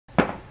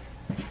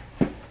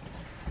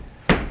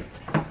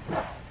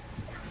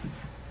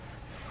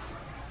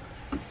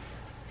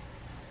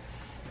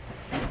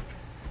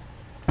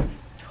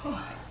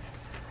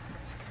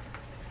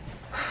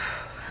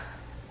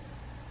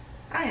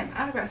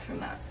progress from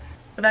that.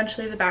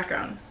 Eventually the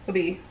background will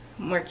be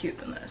more cute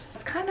than this.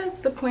 It's kind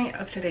of the point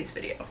of today's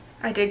video.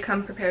 I did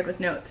come prepared with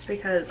notes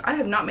because I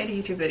have not made a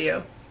YouTube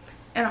video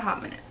in a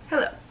hot minute.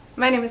 Hello,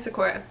 my name is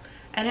Secora,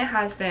 and it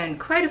has been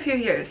quite a few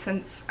years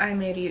since I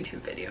made a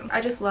YouTube video. I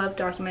just love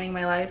documenting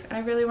my life, and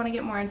I really want to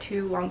get more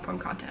into long-form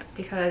content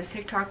because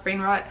TikTok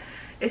brain rot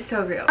is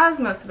so real. As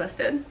most of us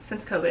did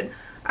since COVID,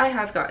 I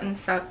have gotten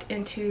sucked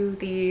into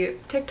the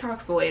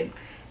TikTok void,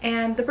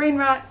 and the brain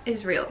rot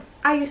is real.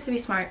 I used to be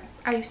smart.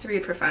 I used to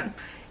read for fun.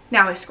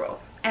 Now I scroll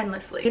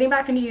endlessly. Getting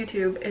back into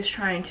YouTube is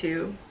trying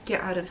to get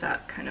out of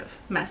that kind of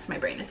mess my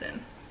brain is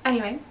in.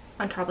 Anyway,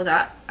 on top of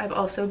that, I've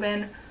also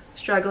been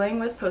struggling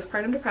with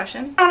postpartum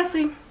depression.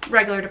 Honestly,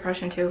 regular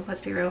depression too,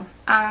 let's be real.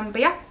 But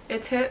yeah,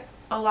 it's hit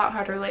a lot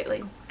harder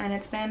lately, and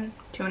it's been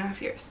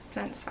 2.5 years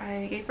since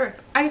I gave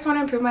birth. I just want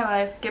to improve my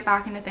life, get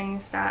back into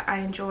things that I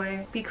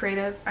enjoy, be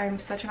creative. I'm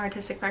such an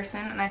artistic person,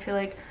 and I feel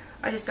like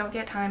I just don't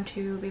get time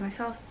to be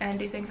myself and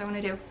do things I want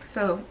to do.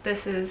 So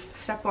this is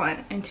step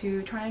one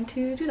into trying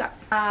to do that.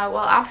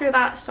 Well, after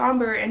that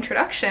somber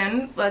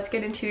introduction, let's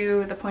get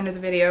into the point of the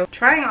video.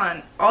 Trying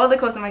on all the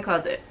clothes in my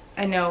closet.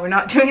 I know we're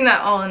not doing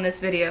that all in this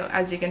video,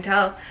 as you can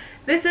tell.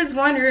 This is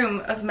one room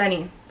of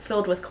many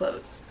filled with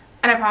clothes.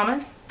 And I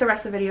promise the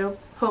rest of the video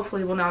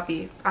hopefully will not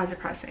be as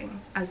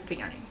depressing as the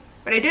beginning.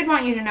 But I did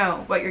want you to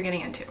know what you're getting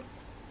into.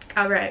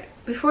 Alright,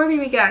 before we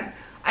begin,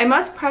 I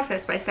must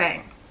preface by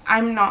saying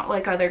I'm not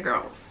like other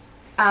girls.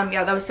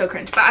 Yeah, that was so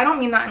cringe. But I don't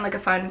mean that in like a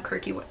fun,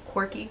 quirky.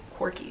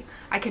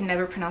 I can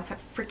never pronounce that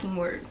freaking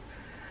word.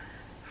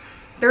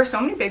 There are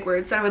so many big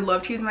words that I would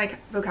love to use in my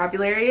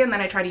vocabulary, and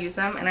then I try to use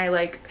them and I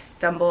like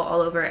stumble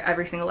all over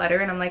every single letter,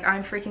 and I'm like,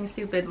 I'm freaking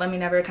stupid. Let me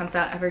never attempt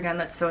that ever again.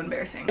 That's so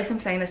embarrassing. I guess I'm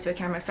saying this to a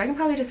camera, so I can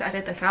probably just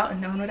edit this out and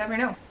no one would ever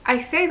know.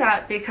 I say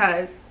that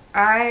because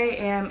I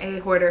am a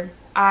hoarder.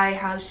 I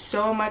have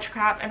so much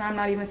crap, and I'm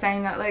not even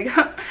saying that like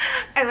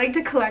I like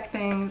to collect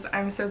things.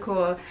 I'm so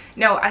cool.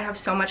 No, I have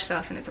so much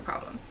stuff and it's a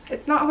problem.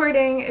 It's not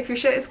hoarding if your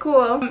shit is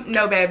cool.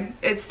 No babe,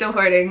 it's still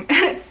hoarding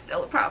and it's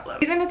still a problem.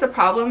 The reason it's a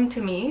problem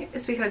to me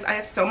is because I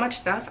have so much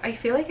stuff. I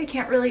feel like I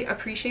can't really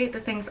appreciate the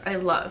things I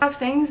love. I have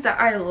things that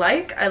I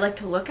like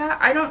to look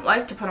at. I don't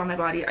like to put on my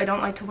body. I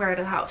don't like to wear it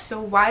at the house.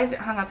 So why is it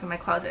hung up in my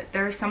closet?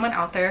 There is someone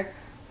out there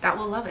that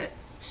will love it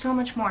so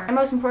much more, and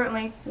most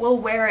importantly, will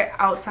wear it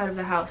outside of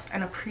the house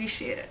and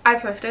appreciate it.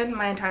 I've thrifted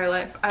my entire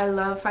life. I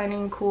love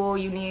finding cool,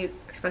 unique,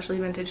 especially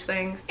vintage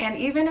things, and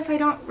even if I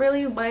don't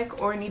really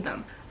like or need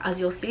them, as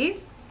you'll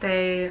see,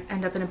 they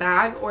end up in a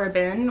bag or a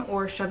bin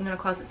or shoved in a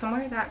closet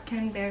somewhere that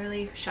can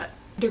barely shut.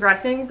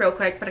 Digressing real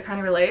quick, but it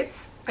kind of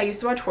relates. I used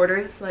to watch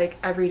hoarders like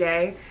every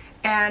day,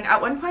 and at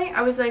one point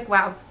I was like,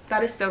 wow,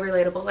 that is so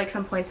relatable. Like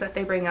some points that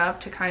they bring up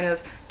to kind of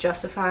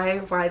justify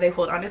why they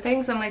hold on to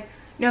things, I'm like,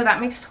 no,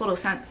 that makes total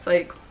sense.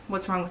 Like,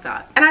 what's wrong with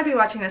that? And I'd be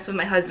watching this with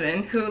my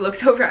husband, who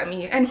looks over at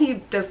me, and he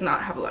does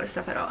not have a lot of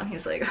stuff at all, and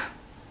he's like,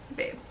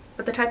 babe.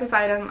 But the type of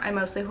item I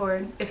mostly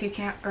hoard, if you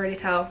can't already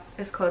tell,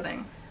 is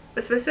clothing.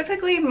 But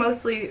specifically,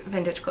 mostly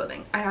vintage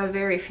clothing. I have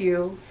very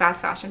few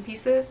fast fashion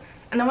pieces,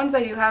 and the ones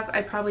I do have,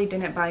 I probably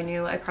didn't buy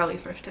new, I probably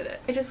thrifted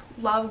it. I just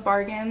love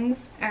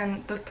bargains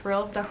and the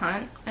thrill of the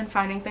hunt and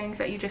finding things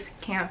that you just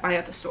can't buy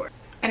at the store.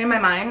 And in my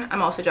mind,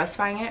 I'm also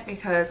justifying it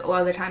because a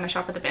lot of the time I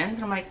shop at the bins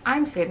and I'm like,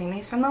 I'm saving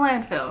these from the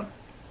landfill.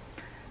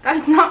 That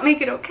does not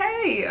make it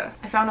okay.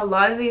 I found a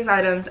lot of these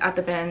items at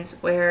the bins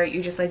where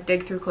you just like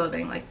dig through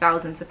clothing, like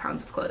thousands of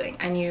pounds of clothing,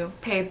 and you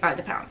pay by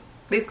the pound.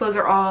 These clothes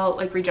are all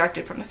like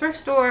rejected from the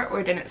thrift store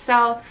or didn't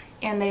sell,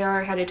 and they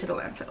are headed to the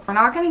landfill. We're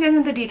not going to get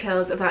into the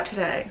details of that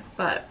today,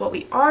 but what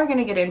we are going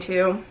to get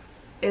into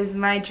is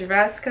my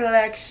dress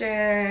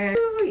collection.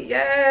 Ooh,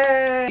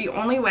 yeah! The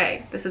only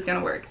way this is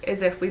gonna work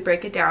is if we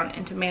break it down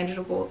into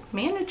manageable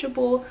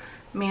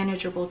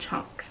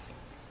chunks.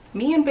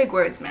 Me and big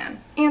words, man.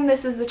 And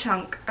this is the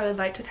chunk I would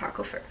like to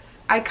tackle first.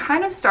 I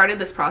kind of started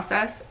this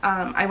process.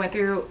 I went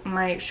through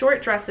my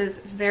short dresses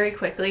very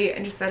quickly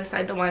and just set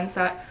aside the ones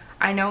that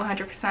I know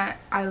 100%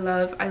 I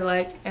love, I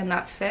like, and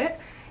that fit.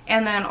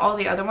 And then all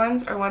the other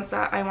ones are ones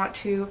that I want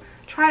to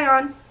try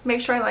on, make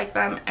sure I like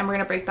them, and we're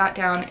going to break that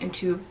down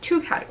into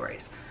 2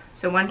 categories.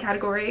 So one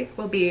category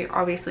will be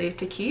obviously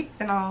to keep,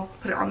 and I'll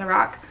put it on the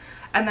rack,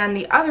 and then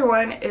the other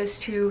one is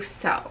to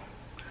sell.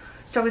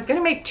 So I was going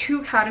to make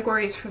 2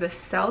 categories for the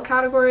sell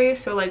category,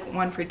 so like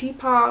one for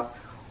Depop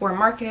or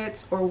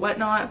markets or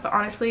whatnot, but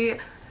honestly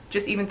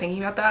just even thinking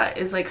about that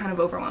is like kind of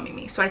overwhelming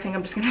me, so I think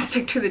I'm just going to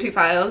stick to the 2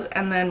 files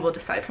and then we'll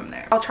decide from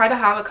there. I'll try to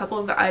have a couple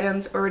of the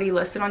items already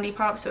listed on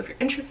Depop, so if you're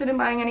interested in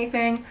buying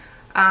anything,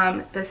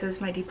 this is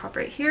my Depop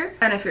right here,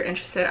 and if you're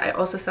interested, I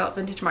also sell at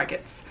vintage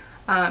markets,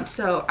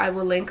 so I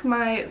will link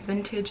my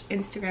vintage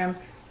Instagram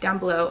down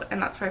below,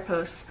 and that's where I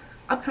post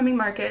upcoming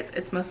markets.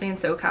 It's mostly in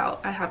SoCal.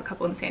 I have a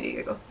couple in San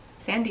Diego.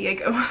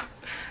 I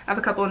have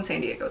a couple in San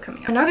Diego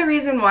coming up. Another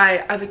reason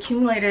why I've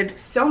accumulated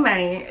so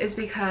many is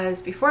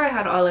because before I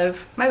had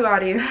Olive, my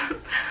body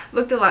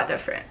looked a lot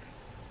different.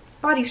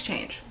 Bodies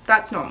change.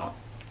 That's normal.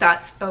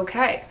 That's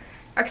okay.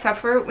 Except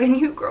for when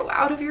you grow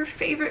out of your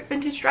favorite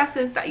vintage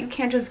dresses that you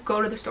can't just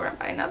go to the store and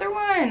buy another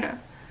one.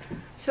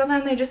 So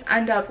then they just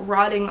end up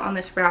rotting on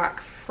this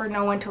rack for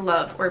no one to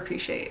love or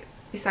appreciate,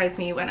 besides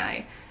me when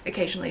I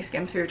occasionally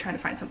skim through trying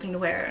to find something to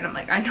wear and I'm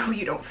like, I know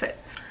you don't fit.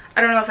 I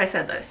don't know if I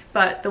said this,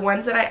 but the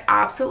ones that I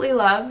absolutely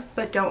love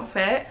but don't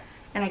fit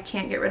and I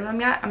can't get rid of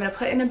them yet, I'm gonna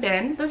put in a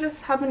bin. They'll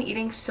just have been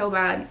eating so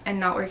bad and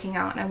not working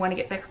out, and I want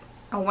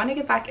to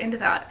get back into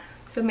that.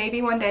 So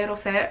maybe one day it'll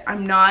fit.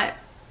 I'm not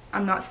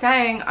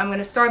saying I'm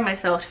gonna starve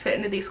myself to fit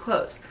into these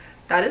clothes.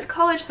 That is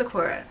college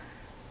Secora.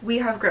 We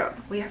have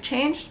grown, we have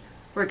changed,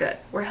 we're good,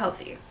 we're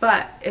healthy.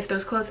 But if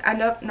those clothes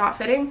end up not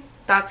fitting,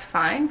 that's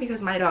fine,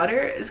 because my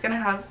daughter is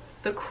gonna have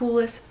the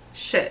coolest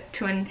shit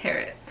to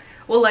inherit.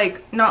 Well,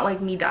 like, not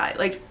like me die,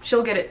 like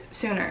she'll get it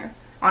sooner.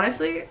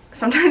 Honestly,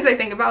 sometimes I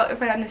think about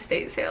if I had an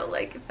estate sale,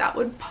 like that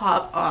would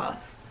pop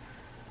off.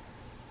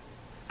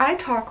 I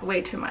talk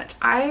way too much.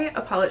 I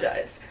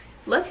apologize.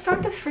 Let's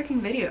start this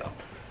freaking video.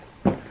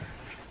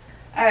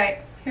 Alright,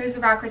 here's the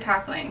rack we're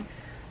tackling.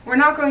 We're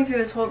not going through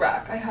this whole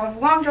rack. I have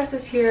long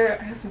dresses here,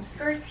 I have some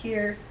skirts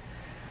here.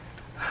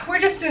 We're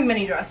just doing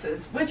mini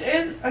dresses, which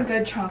is a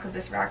good chunk of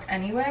this rack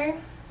anyway.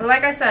 But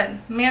like I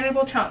said,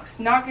 manageable chunks,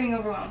 not getting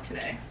overwhelmed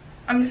today.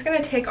 I'm just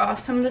gonna take off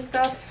some of this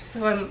stuff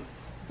so I'm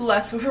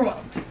less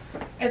overwhelmed.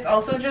 It's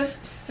also just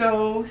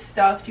so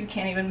stuffed you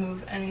can't even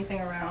move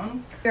anything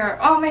around. Here are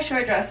all my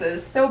short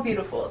dresses, so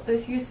beautiful.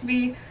 This used to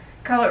be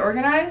color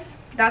organized.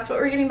 That's what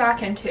we're getting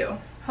back into,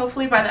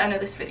 hopefully by the end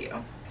of this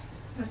video.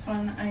 This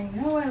one I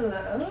know I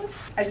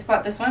love. I just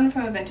bought this one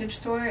from a vintage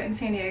store in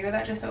San Diego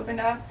that just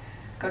opened up.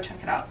 Go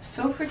check it out.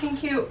 So freaking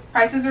cute.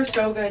 Prices are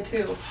so good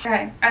too.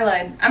 Okay, I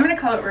lied. I'm gonna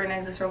color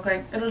organize this real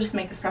quick. It'll just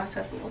make this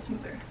process a little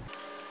smoother.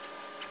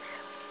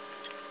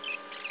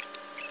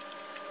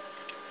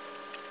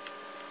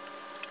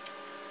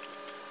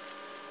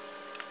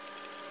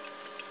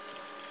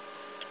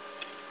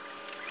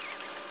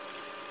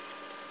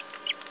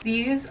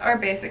 These are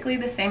basically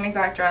the same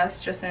exact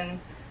dress, just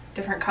in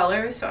different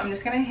colors, so I'm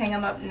just gonna hang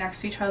them up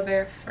next to each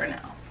other for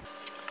now.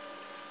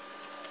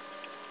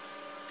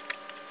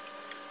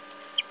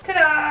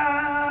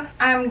 Ta-da!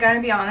 I'm gonna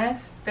be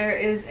honest, there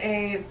is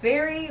a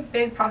very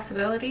big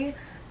possibility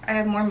I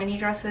have more mini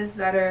dresses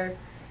that are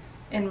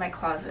in my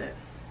closet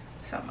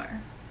somewhere.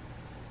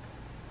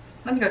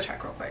 Let me go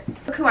check real quick.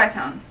 Look who I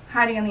found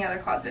hiding in the other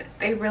closet.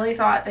 They really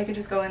thought they could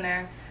just go in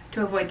there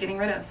to avoid getting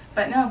rid of,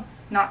 but no,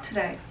 not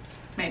today.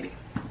 Maybe.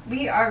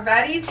 We are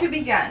ready to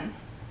begin.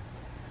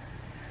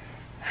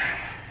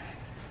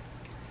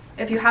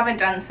 If you haven't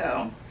done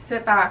so,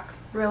 sit back,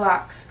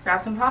 relax,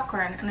 grab some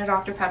popcorn and a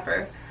Dr.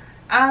 Pepper,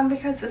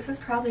 because this is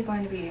probably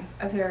going to be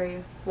a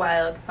very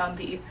wild,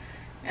 bumpy,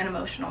 and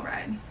emotional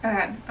ride.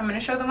 Okay, I'm going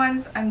to show the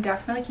ones I'm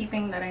definitely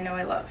keeping that I know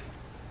I love.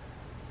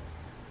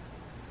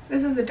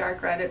 This is a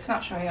dark red. It's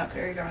not showing up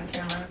very good on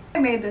camera. I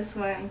made this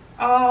one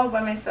all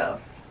by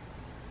myself.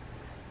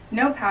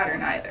 No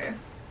pattern either.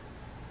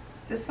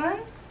 This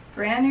one,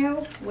 brand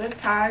new with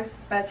tags,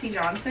 Betsy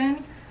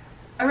Johnson.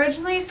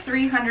 Originally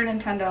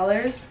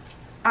 $310.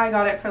 I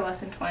got it for less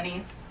than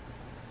 $20.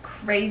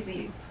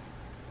 Crazy.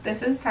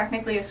 This is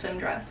technically a swim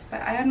dress,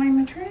 but I had my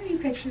maternity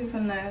pictures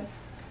in this.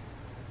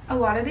 A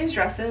lot of these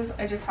dresses,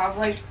 I just have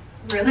like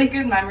really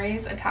good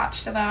memories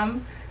attached to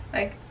them.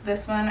 Like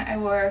this one I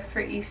wore for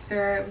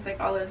Easter. It was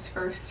like Olive's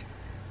first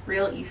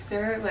real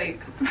Easter. Like,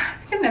 I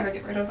can never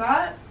get rid of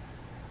that.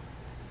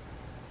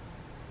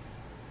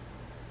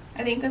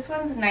 I think this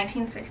one's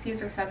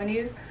 1960s or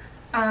 70s,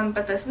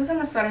 but this was in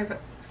the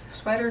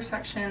sweater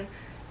section,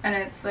 and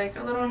it's like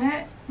a little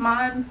knit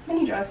mod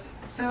mini dress.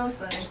 So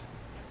slay.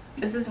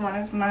 This is one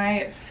of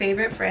my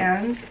favorite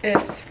brands.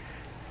 It's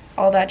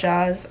All That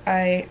Jazz.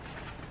 I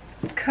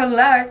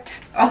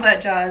collect All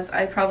That Jazz.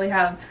 I probably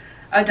have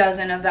a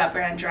dozen of that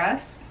brand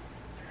dress.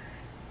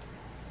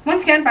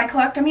 Once again, by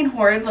collect I mean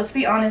hoard, let's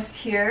be honest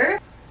here.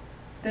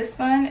 This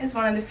one is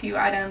one of the few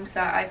items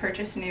that I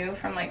purchased new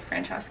from like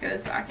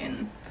Francesca's back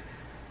in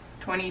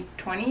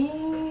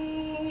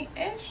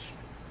 2020-ish.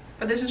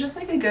 But this is just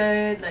like a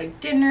good like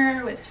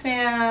dinner with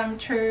fam,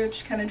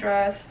 church kind of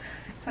dress,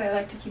 so I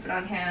like to keep it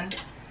on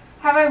hand.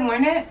 Have I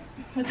worn it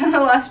within the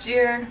last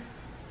year?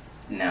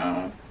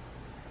 No.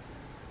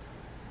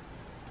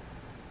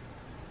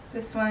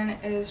 This one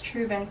is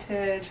true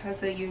vintage,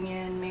 has a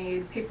union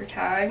made paper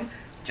tag.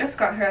 Just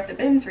got her at the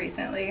bins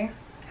recently.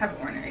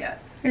 Haven't worn her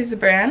yet. Here's the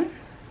brand,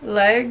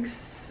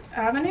 Legs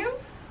Avenue.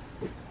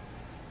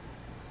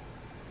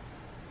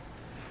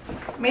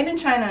 Made in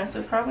China,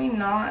 so probably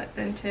not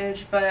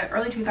vintage, but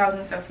early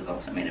 2000s stuff was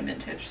also made in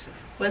vintage, so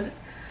was it?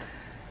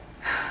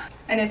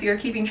 And if you're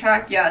keeping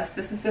track, yes,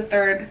 this is the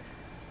third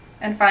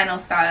and final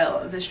style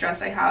of this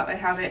dress I have. I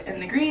have it in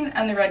the green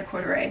and the red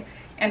corduroy,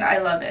 and I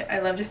love it. I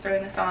love just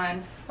throwing this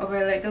on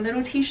over like a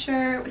little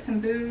t-shirt with some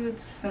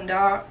boots, some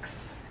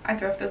docks. I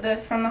thrifted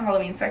this from the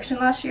Halloween section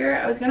last year.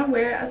 I was gonna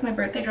wear it as my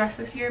birthday dress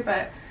this year,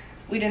 but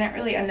we didn't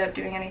really end up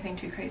doing anything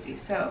too crazy,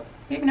 so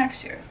maybe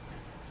next year.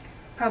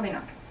 Probably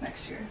not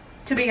next year.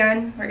 To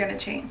begin, we're gonna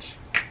change.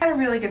 I had a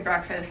really good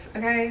breakfast,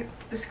 okay?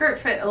 The skirt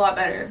fit a lot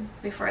better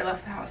before I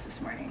left the house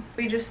this morning.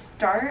 We just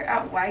start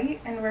at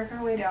white and work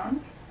our way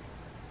down.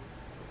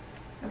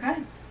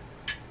 Okay.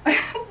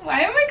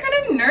 Why am I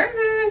kind of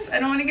nervous? I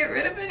don't want to get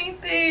rid of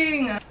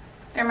anything.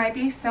 There might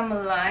be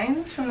some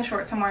lines from the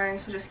shorts I'm wearing,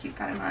 so just keep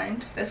that in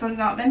mind. This one's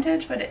not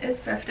vintage, but it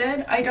is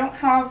thrifted. I don't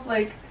have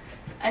like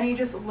any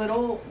just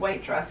little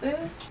white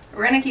dresses.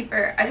 We're gonna keep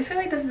her. I just feel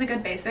like this is a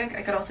good basic.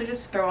 I could also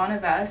just throw on a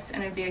vest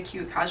and it'd be a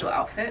cute casual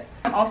outfit.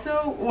 I'm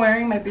also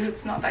wearing my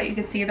boots, not that you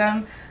can see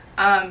them,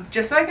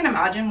 just so I can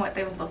imagine what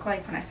they would look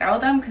like when I style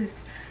them,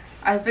 because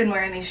I've been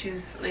wearing these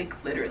shoes like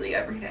literally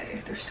every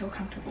day. They're so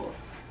comfortable.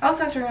 I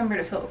also have to remember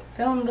to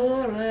film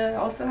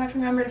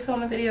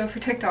a video for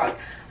TikTok.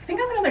 I think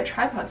I have another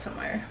tripod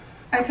somewhere.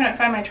 I couldn't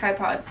find my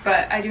tripod,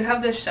 but I do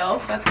have this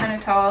shelf that's kind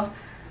of tall,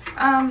 so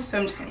I'm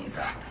just gonna use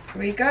that.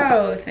 Here we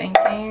go,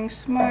 thinking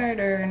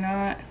smarter,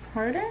 not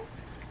harder.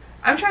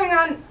 I'm trying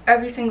on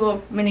every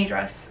single mini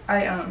dress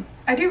I own.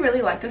 I do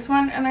really like this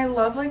one, and I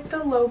love like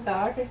the low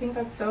back. I think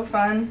that's so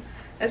fun.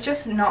 It's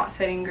just not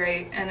fitting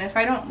great, and if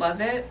I don't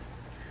love it,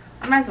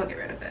 I might as well get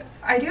rid of it.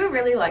 I do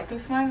really like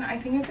this one. I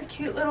think it's a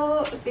cute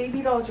little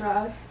baby doll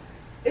dress.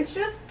 It's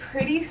just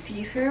pretty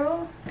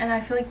see-through, and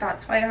I feel like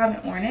that's why I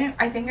haven't worn it.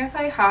 I think if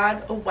I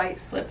had a white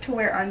slip to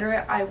wear under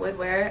it, I would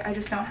wear it. I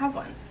just don't have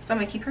one. So I'm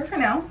gonna keep her for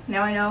now.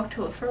 Now I know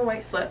to look for a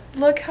white slip.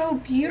 Look how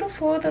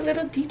beautiful the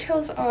little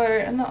details are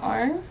in the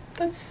arm.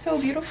 That's so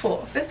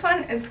beautiful. This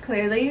one is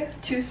clearly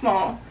too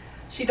small.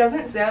 She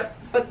doesn't zip,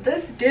 but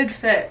this did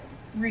fit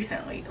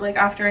recently, like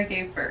after I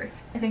gave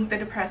birth. I think the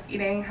depressed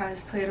eating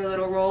has played a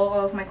little role.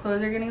 All of my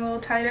clothes are getting a little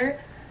tighter,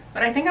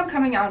 but I think I'm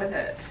coming out of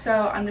it.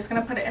 So I'm just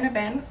gonna put it in a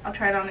bin. I'll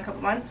try it on in a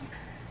couple months,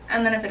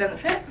 and then if it doesn't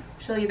fit,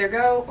 she'll either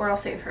go or I'll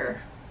save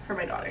her for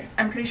my daughter.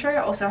 I'm pretty sure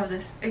I also have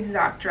this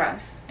exact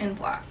dress in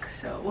black,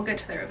 so we'll get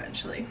to there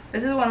eventually.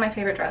 This is one of my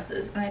favorite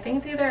dresses, and I think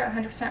it's either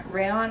 100%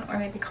 rayon or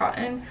maybe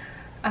cotton,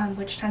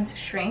 which tends to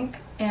shrink,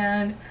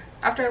 and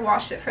after I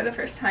washed it for the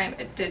first time,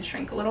 it did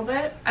shrink a little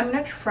bit. I'm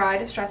gonna try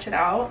to stretch it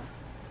out,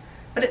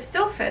 but it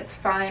still fits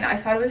fine. I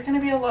thought it was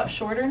gonna be a lot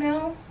shorter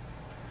now,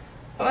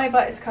 but my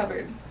butt is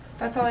covered.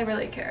 That's all I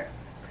really care.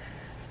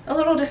 A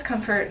little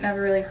discomfort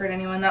never really hurt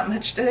anyone that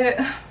much, did it?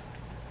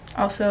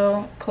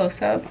 Also,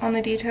 close up on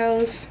the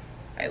details.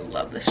 I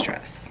love this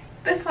dress.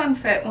 This one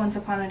fit once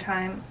upon a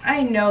time.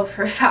 I know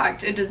for a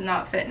fact it does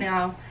not fit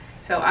now,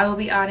 so I will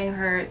be adding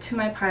her to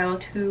my pile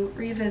to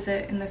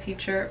revisit in the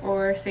future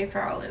or save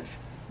for Olive.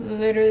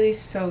 Literally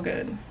so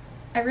good.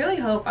 I really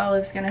hope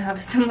Olive's gonna have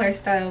a similar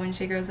style when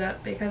she grows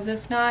up, because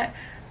if not,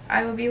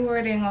 I will be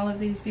hoarding all of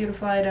these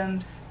beautiful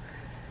items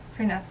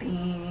for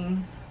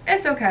nothing.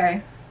 It's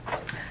okay.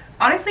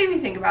 Honestly, if you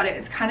think about it,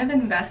 it's kind of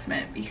an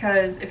investment,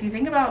 because if you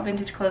think about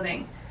vintage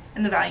clothing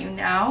and the value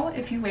now,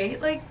 if you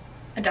wait like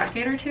a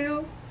decade or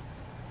two,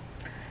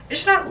 it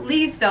should at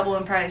least double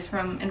in price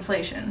from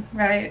inflation,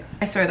 right?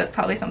 I swear that's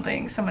probably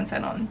something someone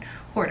said on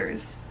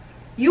Hoarders.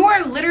 You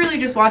are literally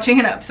just watching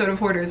an episode of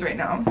Hoarders right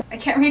now. I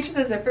can't reach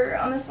the zipper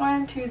on this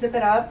one to zip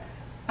it up.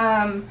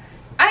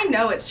 I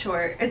know it's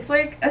short. It's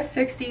like a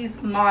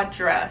 60s mod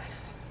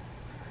dress.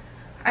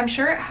 I'm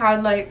sure it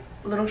had like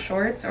little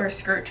shorts or a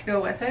skirt to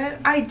go with it.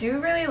 I do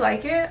really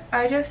like it.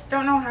 I just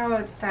don't know how I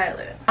would style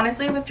it.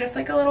 Honestly, with just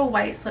like a little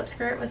white slip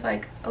skirt with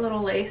like a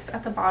little lace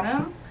at the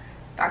bottom,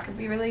 that could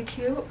be really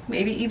cute.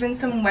 Maybe even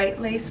some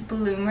white lace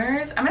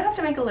bloomers. I'm gonna have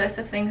to make a list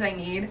of things I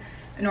need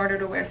in order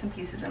to wear some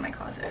pieces in my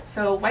closet.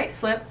 So white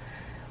slip,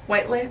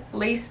 white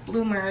lace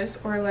bloomers,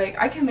 or like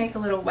I can make a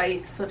little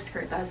white slip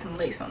skirt that has some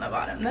lace on the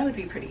bottom. That would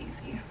be pretty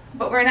easy.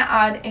 But we're gonna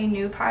add a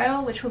new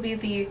pile, which will be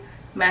the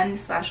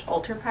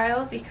men/altar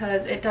pile,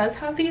 because it does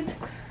have these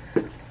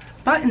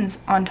buttons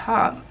on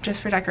top just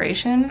for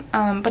decoration,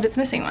 but it's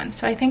missing one.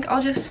 So I think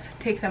I'll just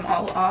take them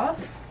all off,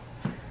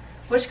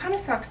 which kind of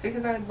sucks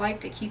because I would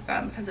like to keep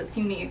them because it's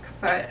unique,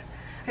 but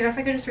I guess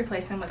I could just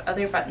replace them with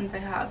other buttons I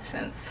have,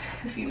 since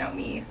if you know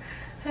me,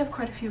 I have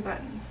quite a few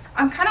buttons.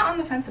 I'm kind of on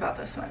the fence about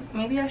this one.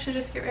 Maybe I should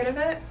just get rid of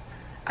it.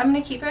 I'm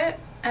gonna keep it,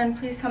 and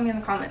please tell me in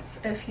the comments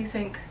if you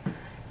think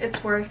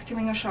it's worth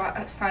giving a shot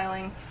at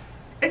styling.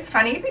 It's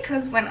funny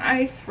because when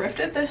I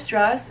thrifted this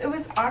dress, it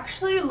was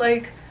actually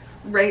like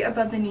right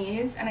above the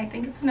knees, and I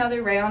think it's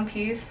another rayon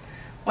piece.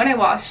 When I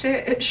washed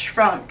it, it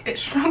shrunk. It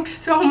shrunk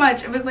so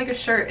much. It was like a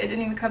shirt. It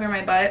didn't even cover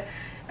my butt,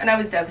 and I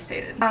was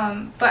devastated.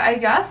 But I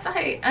guess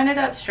I ended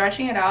up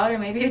stretching it out, or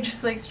maybe it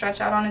just like stretched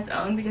out on its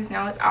own, because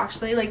now it's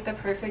actually like the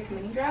perfect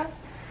mini dress.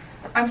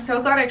 I'm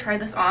so glad I tried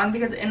this on,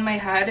 because in my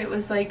head it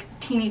was like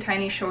teeny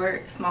tiny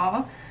short,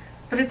 small,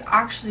 but it's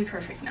actually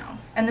perfect now.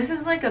 And this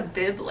is like a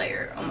bib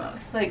layer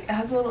almost. Like it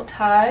has a little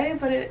tie,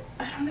 but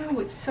I don't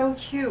know, it's so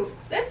cute.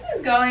 This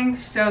is going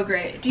so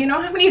great. Do you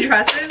know how many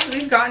dresses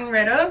we've gotten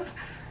rid of?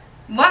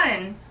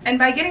 One. And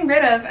by getting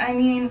rid of, I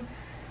mean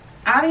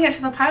adding it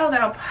to the pile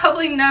that I'll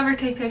probably never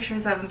take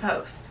pictures of and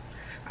post.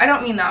 I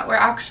don't mean that. We're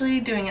actually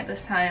doing it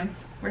this time.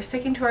 We're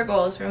sticking to our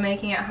goals. We're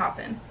making it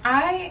happen.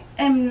 I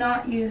am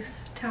not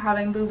used to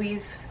having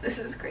boobies. This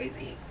is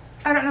crazy.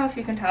 I don't know if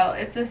you can tell.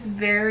 It's this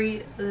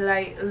very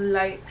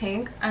light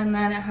pink, and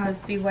then it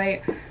has the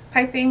white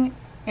piping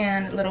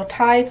and little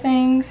tie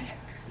things.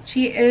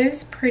 She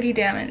is pretty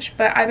damaged,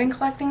 but I've been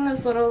collecting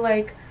those little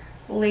like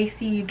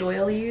lacy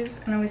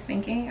doilies, and I was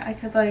thinking I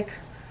could like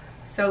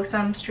sew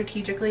some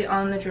strategically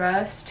on the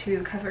dress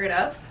to cover it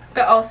up.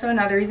 But also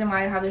another reason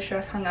why I have this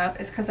dress hung up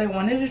is because I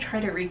wanted to try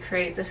to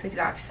recreate this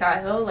exact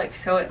style, like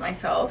sew it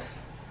myself.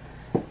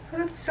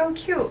 Because it's so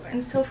cute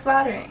and so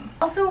flattering.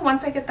 Also,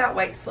 once I get that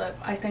white slip,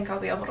 I think I'll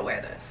be able to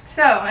wear this.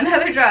 So,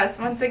 another dress,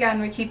 once again,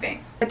 we're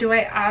keeping. Do I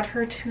add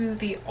her to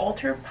the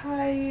altar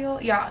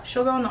pile? Yeah,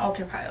 she'll go in the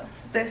altar pile.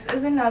 This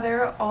is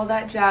another All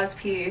That Jazz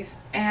piece,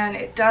 and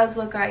it does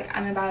look like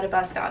I'm about to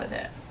bust out of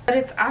it. But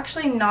it's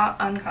actually not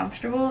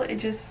uncomfortable,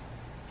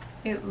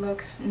 it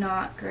looks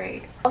not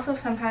great. Also,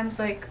 sometimes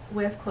like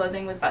with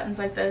clothing with buttons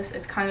like this,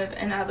 it's kind of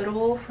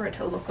inevitable for it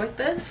to look like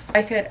this.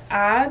 I could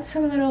add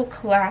some little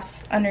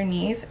clasps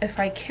underneath if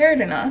I cared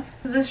enough.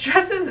 This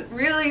dress is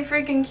really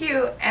freaking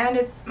cute, and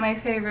it's my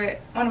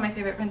favorite, one of my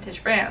favorite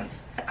vintage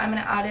brands. I'm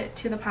gonna add it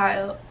to the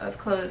pile of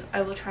clothes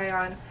I will try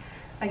on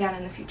again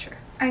in the future.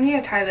 I need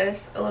to tie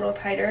this a little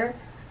tighter.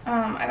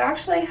 I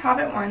actually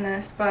haven't worn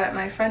this, but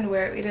my friend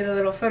wore it. We did a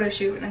little photo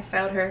shoot and I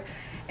styled her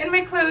in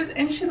my clothes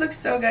and she looks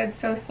so good,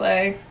 so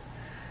slay.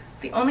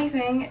 The only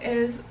thing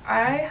is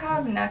I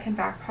have neck and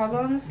back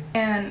problems,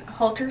 and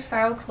halter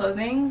style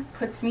clothing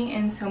puts me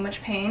in so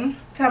much pain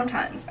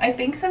sometimes. I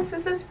think since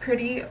this is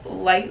pretty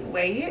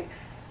lightweight,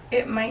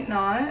 it might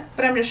not,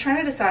 but I'm just trying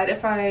to decide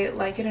if I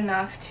like it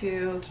enough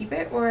to keep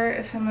it or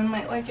if someone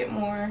might like it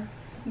more.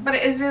 But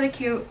it is really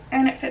cute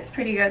and it fits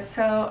pretty good,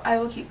 so I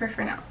will keep her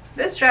for now.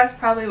 This dress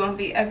probably won't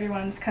be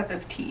everyone's cup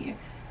of tea.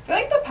 I feel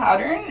like the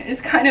pattern is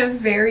kind of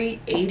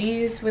very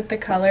 80s with the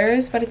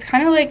colors, but it's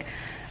kind of like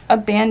a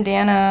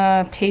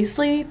bandana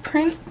paisley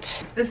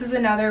print. This is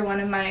another one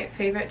of my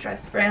favorite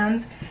dress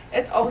brands.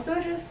 It's also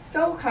just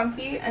so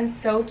comfy and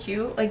so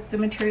cute. Like, the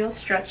material's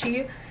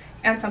stretchy,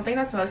 and something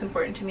that's most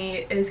important to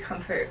me is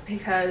comfort,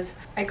 because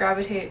I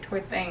gravitate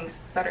toward things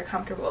that are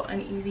comfortable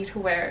and easy to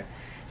wear.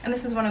 And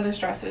this is one of those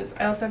dresses.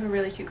 I also have a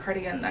really cute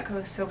cardigan that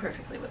goes so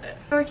perfectly with it.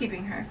 So we're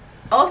keeping her.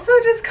 Also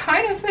just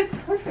kind of fits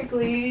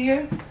perfectly.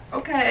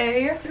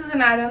 Okay. This is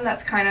an item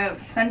that's kind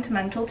of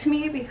sentimental to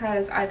me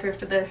because I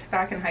thrifted this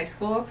back in high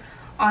school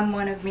on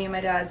one of me and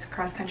my dad's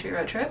cross-country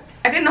road trips.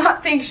 I did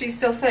not think she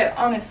still fit,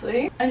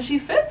 honestly. And she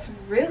fits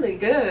really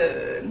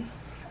good.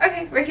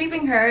 Okay, we're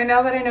keeping her.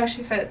 Now that I know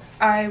she fits,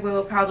 I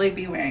will probably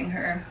be wearing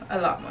her a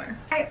lot more.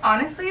 I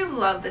honestly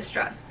love this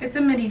dress. It's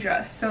a midi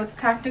dress, so it's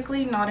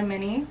technically not a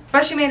mini,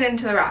 but she made it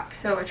into the rack,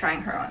 so we're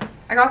trying her on.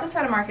 I got this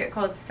at a market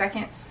called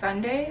Second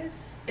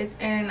Sundays. It's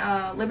in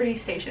Liberty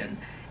Station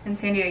in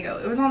San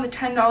Diego. It was on the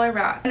 $10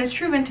 rack, and it's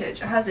true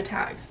vintage. It has the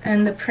tags,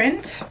 and the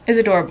print is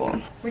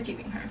adorable. We're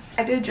keeping her.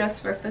 I did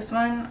just thrift this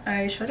one.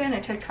 I showed it in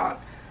a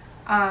TikTok.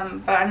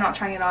 But I'm not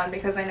trying it on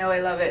because I know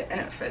I love it and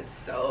it fits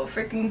so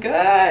freaking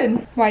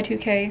good.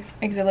 Y2K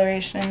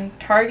exhilaration.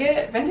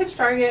 Target, vintage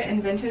Target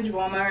and vintage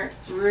Walmart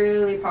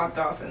really popped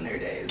off in their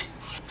days.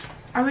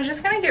 I was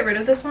just gonna get rid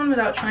of this one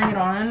without trying it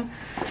on,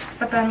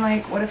 but then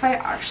like, what if I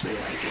actually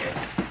like it?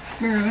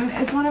 Maroon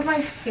is one of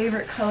my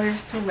favorite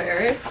colors to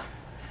wear,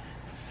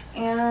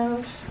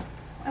 and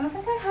I don't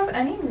think I have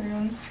any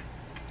maroon.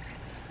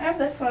 I have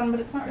this one, but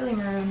it's not really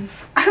maroon.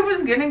 I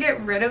was gonna get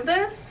rid of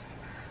this.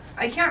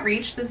 I can't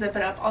reach to zip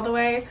it up all the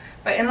way,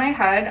 but in my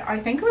head, I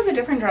think it was a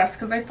different dress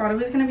because I thought it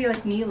was going to be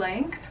like knee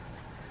length.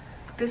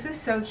 This is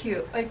so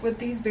cute, like with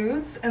these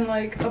boots and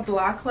like a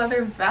black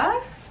leather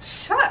vest.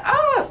 Shut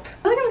up!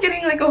 I feel like I'm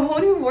getting like a whole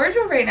new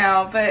wardrobe right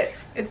now, but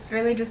it's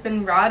really just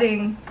been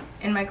rotting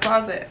in my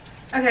closet.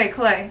 Okay,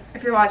 Clay,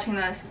 if you're watching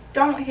this,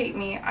 don't hate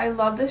me. I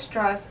love this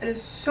dress. It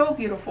is so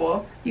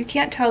beautiful. You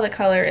can't tell the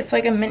color. It's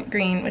like a mint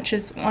green, which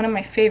is one of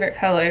my favorite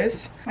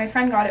colors. My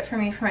friend got it for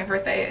me for my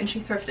birthday and she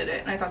thrifted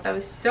it, and I thought that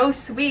was so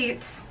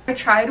sweet. I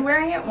tried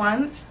wearing it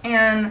once,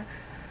 and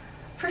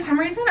for some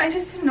reason I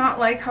just did not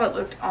like how it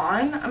looked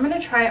on. I'm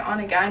gonna try it on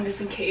again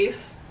just in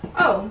case.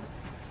 Oh,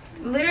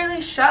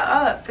 literally shut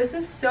up. This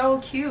is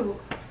so cute.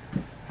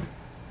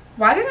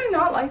 Why did I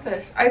not like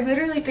this? I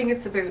literally think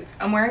it's the boots.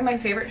 I'm wearing my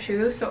favorite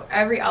shoes, so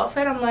every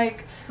outfit I'm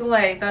like,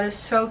 slay, that is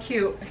so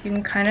cute. You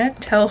can kind of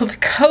tell the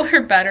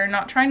color better,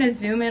 not trying to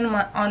zoom in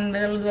on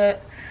the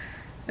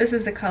this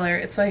is the color.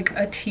 It's like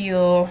a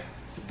teal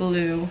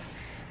blue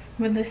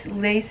with this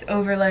lace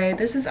overlay.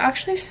 This is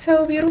actually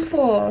so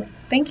beautiful.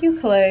 Thank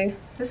you, Clay.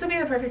 This would be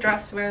the perfect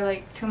dress to wear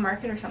like to a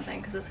market or something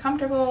because it's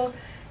comfortable,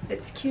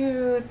 it's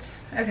cute.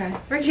 Okay,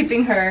 we're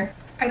keeping her.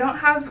 I don't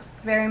have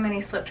very many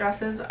slip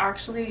dresses. I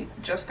actually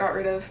just got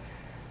rid of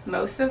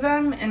most of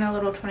them in a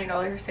little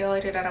 $20 sale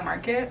I did at a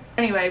market.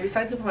 Anyway,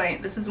 besides the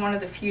point, this is one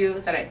of the few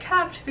that I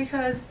kept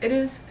because it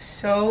is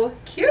so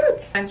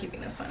cute. I'm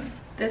keeping this one.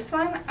 This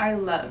one I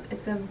love.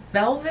 It's a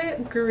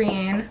velvet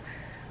green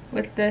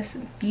with this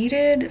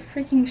beaded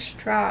freaking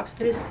straps.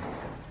 It is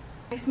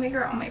ice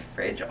maker on my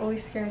fridge. It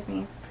always scares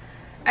me.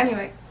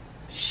 Anyway,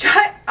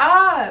 shut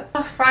up!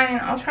 Oh,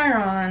 fine, I'll try her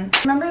on.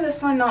 Remember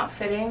this one not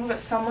fitting, but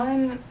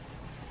someone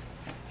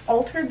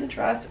altered the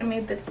dress and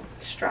made the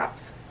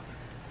straps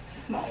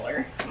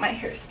smaller. My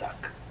hair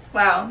stuck.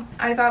 Wow,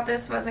 I thought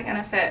this wasn't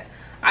gonna fit.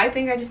 I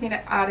think I just need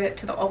to add it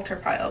to the altar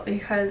pile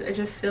because it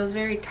just feels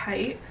very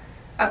tight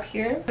up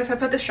here. If I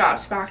put the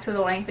straps back to the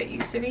length it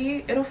used to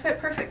be, it'll fit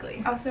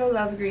perfectly. Also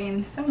love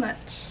green so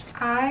much.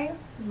 I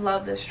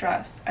love this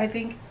dress. I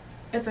think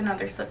it's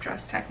another slip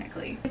dress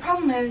technically. The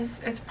problem is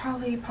it's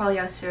probably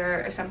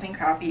polyester or something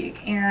crappy,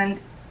 and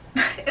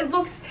it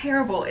looks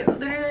terrible. It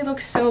literally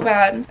looks so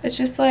bad. It's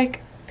just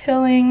like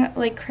pilling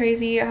like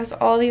crazy. It has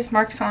all these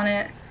marks on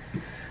it,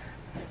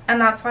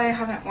 and that's why I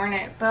haven't worn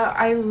it. But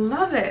I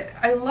love it.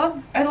 I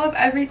love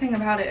everything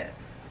about it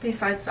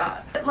besides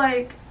that. But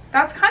like,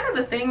 that's kind of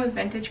the thing with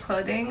vintage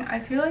clothing. I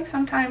feel like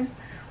sometimes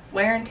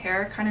wear and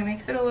tear kind of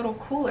makes it a little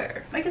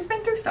cooler. Like, it's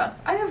been through stuff.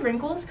 I have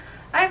wrinkles,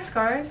 I have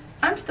scars,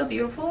 I'm still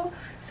beautiful,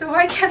 so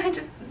why can't I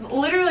just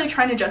literally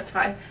trying to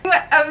justify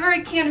whatever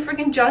I can to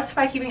freaking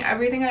justify keeping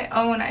everything I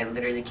own? I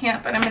literally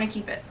can't, but I'm gonna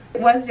keep it.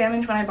 It was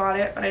damaged when I bought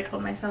it, but I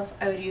told myself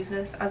I would use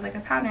this as like a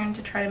pattern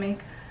to try to make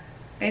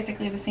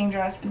basically the same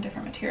dress in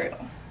different material.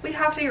 We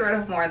have to get rid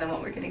of more than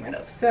what we're getting rid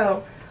of.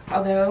 So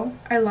although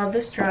I love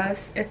this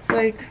dress, it's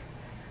like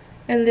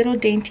a little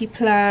dainty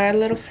plaid, a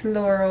little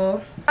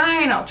floral.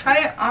 Fine, I'll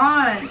try it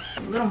on.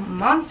 Little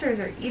monsters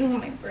are eating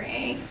my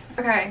brain.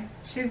 Okay,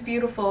 she's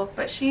beautiful,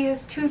 but she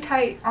is too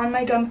tight on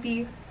my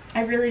dumpy.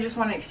 I really just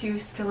want an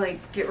excuse to like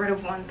get rid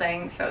of one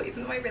thing. So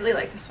even though I really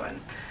like this one,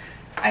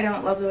 I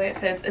don't love the way it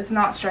fits. It's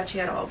not stretchy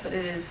at all, but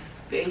it is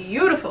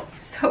beautiful.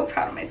 So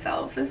proud of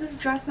myself. This is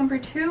dress number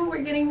 2 we're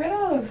getting rid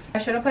of. I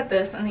should have put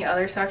this in the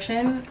other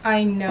section.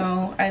 I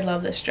know I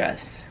love this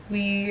dress.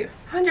 We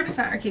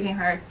 100% are keeping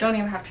her. Don't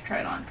even have to try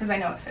it on because I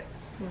know it fits.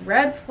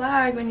 Red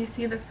flag when you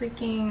see the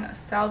freaking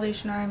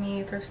Salvation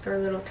Army thrift store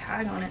little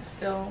tag on it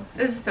still.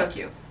 This is so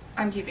cute.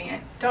 I'm keeping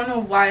it. Don't know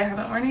why I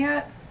haven't worn it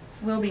yet.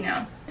 Will be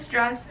now. This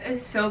dress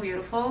is so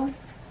beautiful.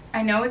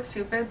 I know it's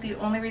stupid. The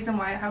only reason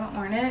why I haven't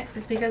worn it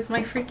is because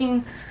my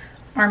freaking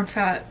arm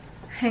fat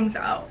hangs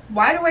out.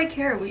 Why do I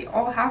care? We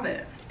all have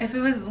it. If it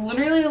was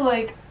literally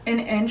like an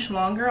inch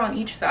longer on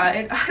each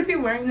side, I'd be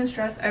wearing this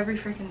dress every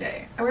freaking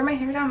day. I wear my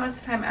hair down most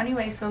of the time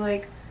anyway, so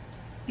like,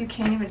 you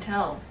can't even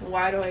tell.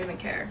 Why do I even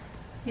care?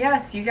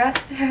 Yes, you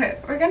guessed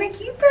it. We're gonna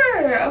keep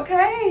her,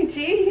 okay?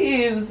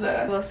 Jeez.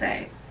 I will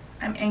say,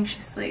 I'm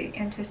anxiously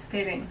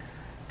anticipating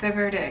the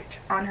verdict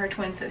on her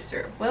twin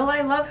sister. Will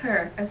I love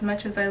her as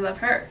much as I love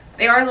her?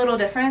 They are a little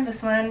different.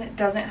 This one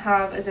doesn't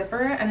have a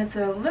zipper and it's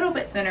a little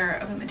bit thinner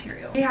of a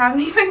material. We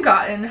haven't even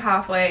gotten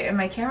halfway and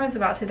my camera's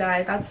about to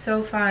die. That's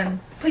so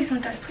fun. Please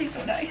don't die, please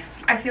don't die.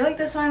 I feel like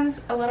this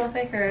one's a little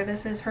thicker.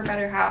 This is her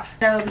better half.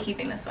 I will be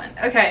keeping this one.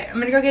 Okay, I'm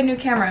gonna go get a new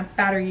camera.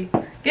 Battery.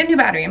 Get a new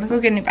battery. I'm gonna go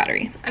get a new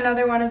battery.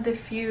 Another one of the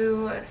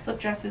few slip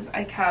dresses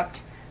I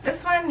kept.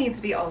 This one needs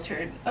to be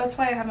altered. That's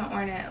why I haven't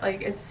worn it.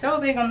 Like, it's so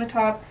big on the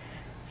top.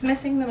 It's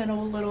missing the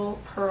middle little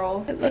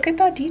pearl. But look at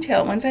that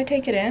detail. Once I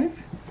take it in,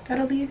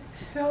 that'll be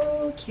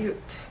so cute.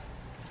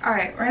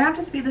 Alright, we're gonna have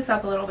to speed this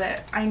up a little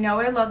bit. I know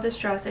I love this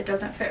dress. It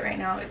doesn't fit right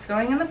now. It's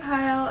going in the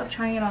pile of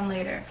trying it on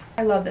later.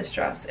 I love this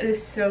dress. It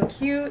is so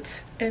cute.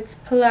 It's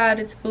plaid,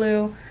 it's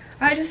blue.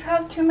 I just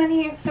have too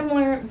many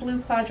similar blue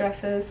plaid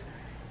dresses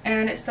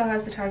and it still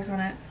has the tags on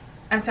it.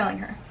 I'm selling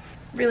her.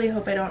 Really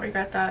hope I don't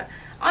regret that.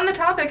 On the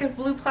topic of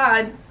blue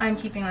plaid, I'm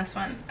keeping this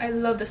one. I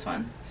love this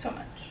one so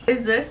much.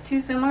 Is this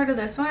too similar to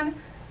this one?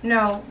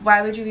 No,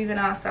 why would you even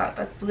ask that?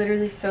 That's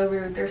literally so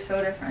rude. They're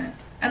so different.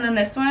 And then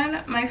this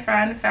one, my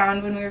friend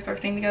found when we were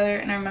thrifting together,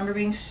 and I remember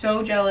being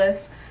so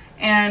jealous.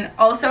 And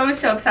also I was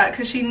so upset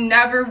because she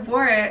never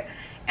wore it.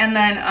 And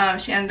then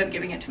she ended up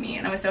giving it to me,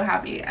 and I was so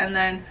happy. And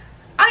then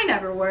I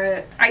never wore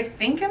it. I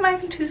think it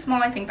might be too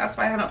small. I think that's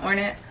why I haven't worn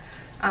it.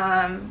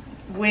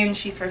 When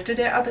she thrifted it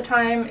at the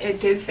time,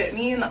 it did fit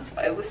me, and that's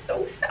why I was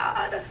so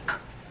sad.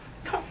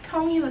 Don't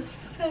tell me this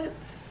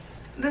fits.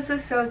 This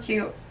is so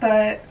cute,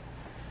 but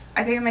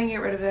I think I'm gonna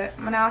get rid of it.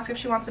 I'm gonna ask if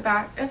she wants it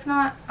back. If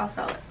not, I'll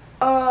sell it.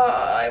 Oh,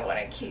 I want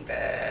to keep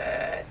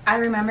it. I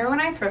remember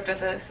when I thrifted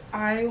this,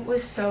 I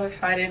was so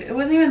excited. It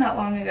wasn't even that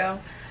long ago,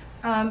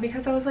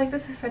 because I was like,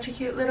 this is such a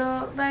cute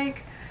little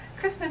like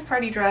Christmas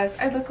party dress.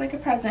 I look like a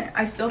present.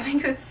 I still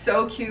think it's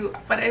so cute,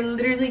 but I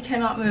literally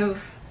cannot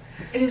move.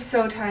 It is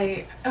so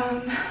tight.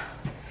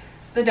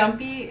 The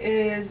dumpy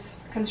is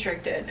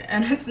constricted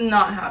and it's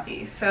not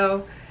happy,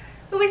 so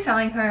we'll be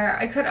selling her.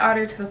 I could add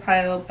her to the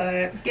pile,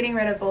 but getting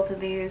rid of both of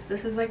these.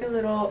 This is like a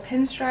little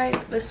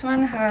pinstripe. This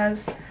one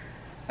has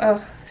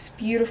this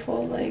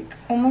beautiful like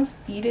almost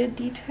beaded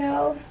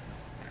detail.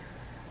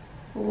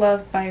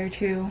 Love buyer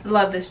 2.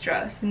 Love this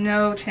dress.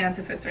 No chance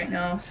it fits right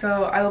now,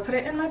 so I will put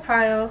it in my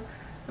pile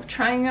of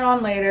trying it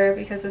on later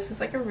because this is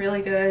like a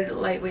really good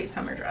lightweight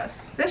summer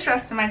dress. This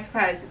dress, to my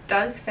surprise,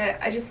 does fit.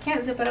 I just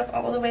can't zip it up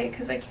all the way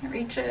because I can't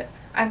reach it.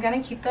 I'm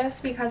gonna keep this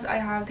because I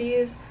have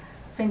these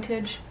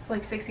vintage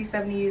like 60s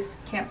 70s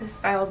campus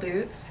style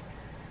boots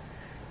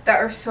that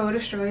are so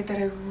destroyed that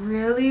I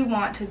really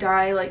want to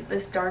dye like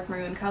this dark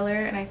maroon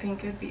color, and I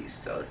think it'd be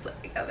so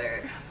slick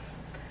together.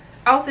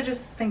 I also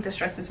just think this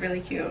dress is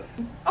really cute.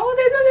 Oh,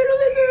 there's a little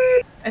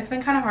lizard! It's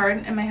been kind of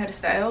hard in my head to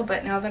style,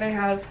 but now that I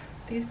have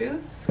these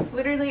boots,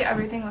 literally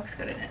everything looks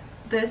good in it.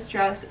 This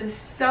dress is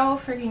so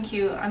freaking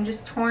cute. I'm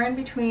just torn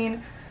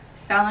between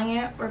selling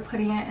it or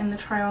putting it in the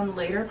try on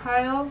later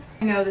pile.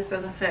 I know this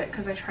doesn't fit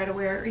because I tried to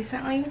wear it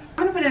recently. I'm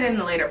gonna put it in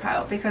the later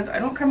pile because I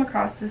don't come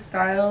across this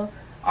style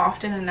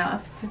often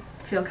enough to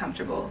feel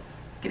comfortable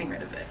getting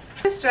rid of it.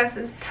 This dress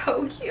is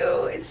so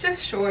cute. It's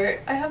just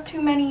short. I have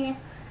too many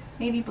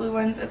navy blue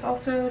ones. It's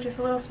also just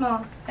a little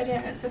small. I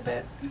didn't zip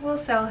it. We'll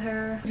sell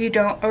her. If you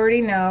don't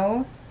already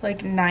know, like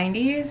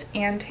 90s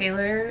Ann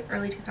Taylor,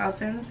 early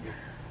 2000s,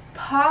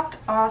 popped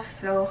off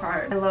so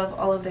hard. I love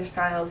all of their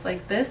styles.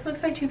 Like this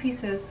looks like two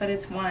pieces, but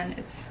it's one.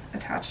 It's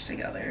attached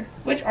together,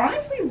 which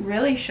honestly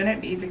really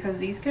shouldn't be because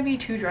these could be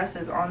two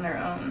dresses on their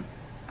own.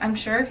 I'm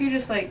sure if you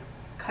just like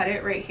cut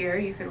it right here,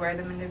 you could wear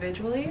them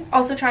individually.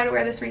 Also tried to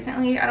wear this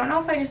recently. I don't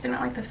know if I just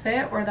didn't like the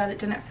fit or that it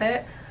didn't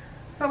fit,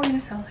 but we're gonna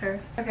sell her.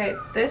 Okay,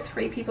 this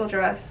Free People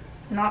dress,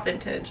 not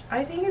vintage.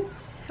 I think it's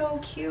so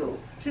cute.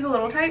 She's a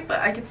little tight, but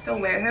I could still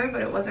wear her,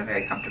 but it wasn't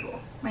very comfortable.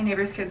 My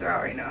neighbor's kids are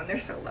out right now and they're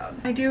so loud.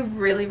 I do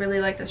really, really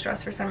like this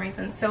dress for some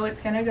reason, so it's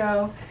gonna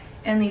go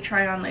in the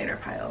try on later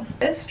pile.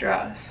 This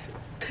dress,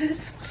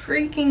 this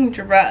freaking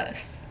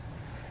dress.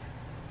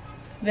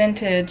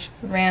 Vintage,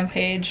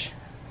 Rampage,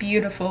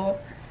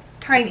 beautiful,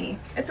 tiny.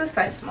 It's a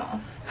size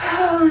small.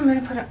 I'm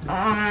gonna put it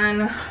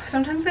on.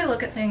 Sometimes I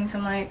look at things,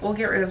 I'm like, we'll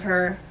get rid of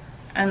her.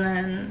 And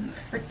then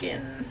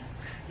freaking,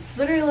 it's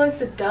literally like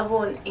the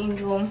devil and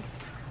angel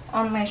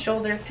on my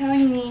shoulders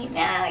telling me,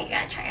 no, you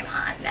gotta try them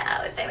on,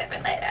 no, save it for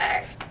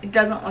later. It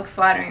doesn't look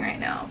flattering right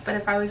now, but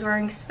if I was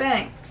wearing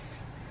Spanx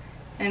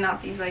and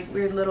not these like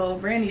weird little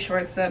brandy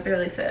shorts that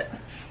barely fit,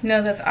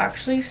 no, that's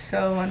actually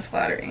so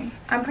unflattering.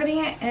 I'm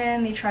putting it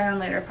in the try on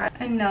later pile.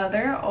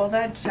 Another all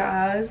that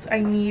jazz. I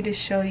need to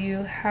show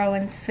you how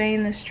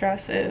insane this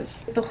dress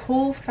is. The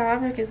whole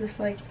fabric is this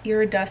like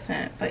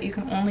iridescent, but you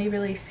can only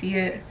really see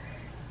it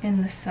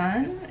in the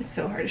sun. It's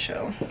so hard to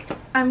show.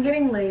 I'm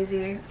getting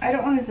lazy. I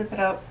don't want to zip it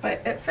up,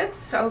 but it fits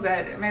so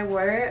good, and I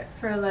wore it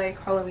for like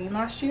Halloween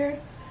last year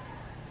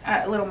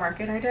at a little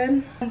market I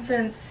did. And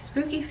since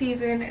spooky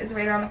season is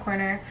right around the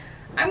corner,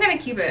 I'm gonna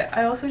keep it.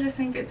 I also just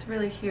think it's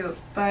really cute,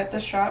 but the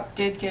strap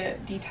did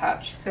get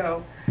detached,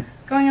 so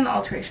going in the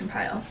alteration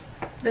pile.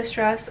 This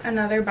dress,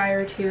 another buy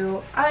or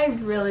two. I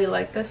really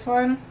like this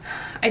one.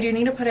 I do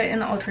need to put it in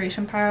the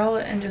alteration pile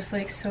and just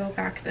like sew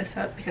back this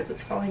up because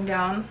it's falling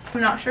down.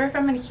 I'm not sure if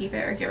I'm gonna keep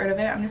it or get rid of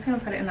it. I'm just gonna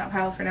put it in that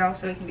pile for now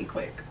so it can be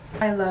quick.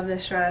 I love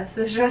this dress.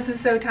 This dress is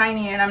so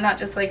tiny, and I'm not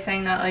just like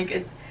saying that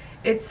like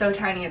it's so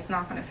tiny it's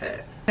not gonna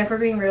fit. If we're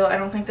being real, I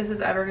don't think this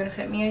is ever gonna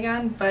fit me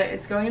again, but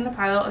it's going in the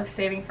pile of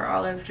saving for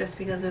Olive just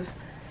because of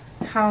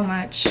how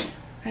much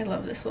I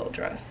love this little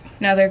dress.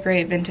 Another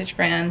great vintage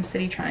brand,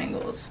 City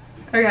Triangles.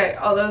 Okay,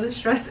 although this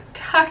dress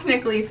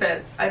technically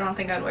fits, I don't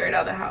think I'd wear it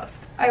out of the house.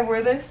 I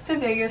wore this to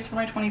Vegas for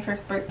my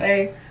 21st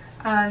birthday,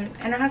 and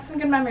it has some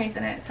good memories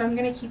in it, so I'm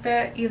gonna keep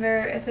it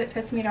either if it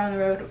fits me down the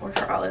road or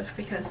for Olive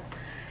because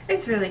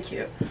it's really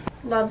cute.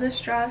 Love this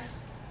dress.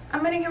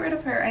 I'm gonna get rid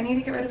of her. I need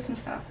to get rid of some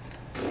stuff.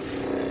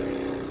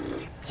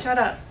 Shut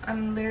up.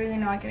 I'm literally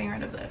not getting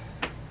rid of this.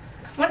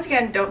 Once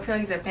again, don't feel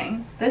like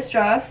zipping. This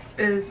dress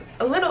is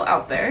a little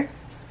out there.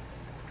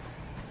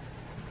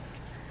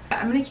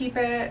 I'm gonna keep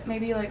it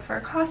maybe like for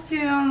a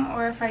costume,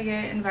 or if I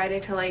get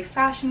invited to like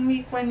fashion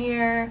week one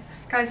year.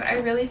 Guys, I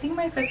really think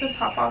my fits would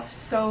pop off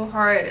so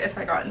hard if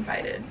I got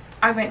invited.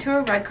 I went to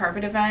a red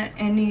carpet event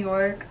in New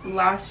York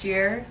last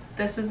year.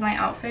 This was my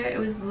outfit. It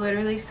was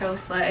literally so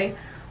slay.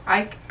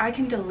 I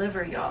can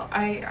deliver, y'all.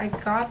 I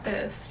got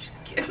this.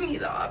 Just give me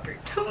the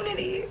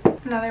opportunity.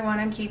 Another one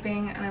I'm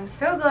keeping, and I'm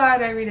so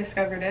glad I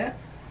rediscovered it.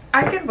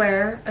 I could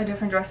wear a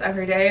different dress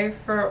every day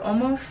for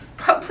almost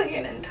probably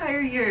an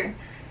entire year.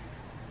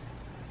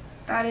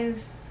 That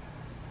is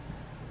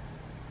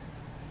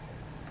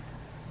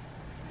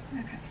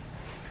okay.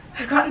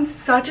 I've gotten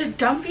such a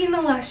dumpy in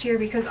the last year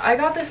because I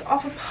got this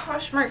off of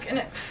Poshmark and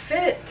it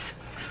fit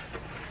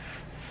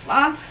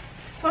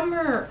last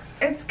summer.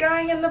 It's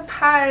going in the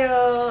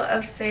pile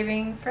of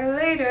saving for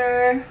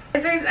later.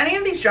 If there's any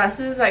of these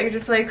dresses that you're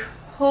just like,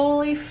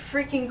 holy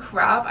freaking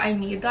crap, I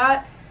need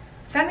that,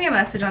 send me a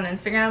message on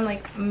Instagram.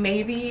 Like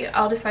maybe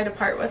I'll decide to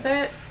part with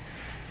it.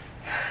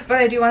 But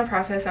I do want to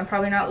preface, I'm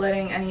probably not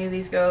letting any of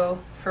these go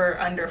for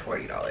under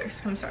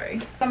 $40. I'm sorry.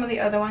 Some of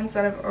the other ones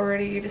that I've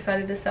already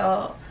decided to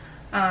sell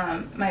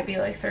might be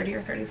like $30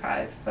 or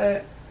 $35,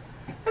 but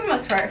for the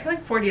most part, I feel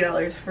like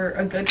 $40 for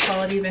a good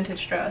quality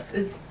vintage dress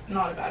is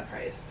not a bad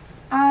price.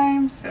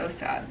 I'm so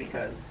sad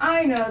because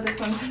I know this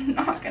one's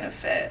not gonna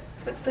fit,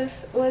 but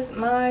this was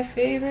my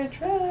favorite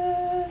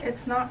dress.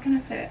 It's not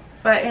gonna fit.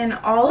 But in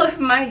all of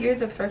my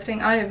years of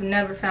thrifting, I have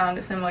never found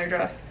a similar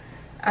dress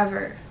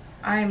ever.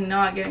 I am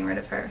not getting rid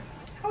of her.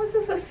 How is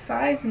this a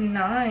size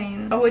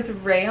 9? Oh, it's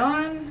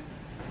rayon?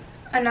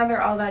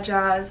 Another all that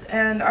jazz.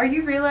 And are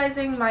you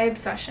realizing my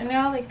obsession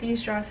now? Like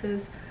these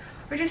dresses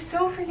are just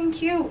so freaking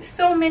cute.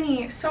 So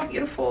many, so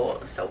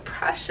beautiful, so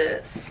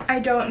precious. I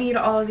don't need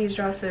all of these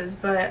dresses,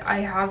 but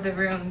I have the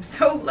room,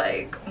 so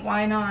like,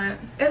 why not?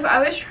 If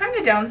I was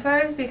trying to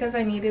downsize because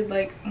I needed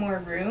like more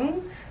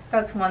room,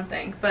 That's one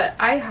thing, but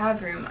I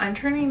have room. I'm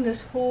turning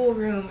this whole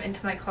room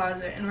into my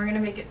closet and we're gonna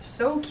make it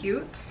so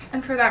cute.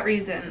 And for that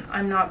reason,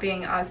 I'm not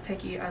being as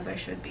picky as I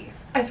should be.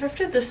 I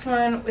thrifted this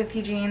one with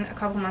Eugene a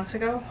couple months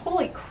ago.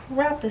 Holy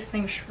crap, this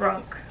thing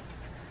shrunk.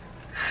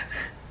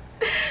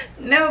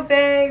 No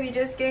babe, you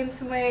just gained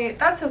some weight.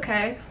 That's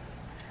okay.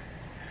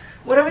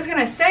 What I was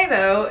gonna say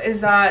though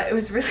is that it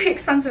was really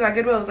expensive at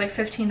Goodwill. It was like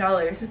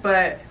 $15,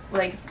 but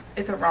like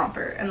it's a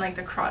romper, and like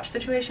the crotch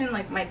situation,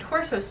 like my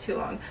torso is too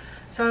long.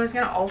 So I was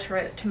gonna alter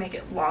it to make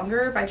it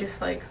longer by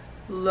just like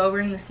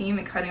lowering the seam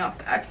and cutting off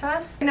the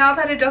excess. Now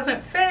that it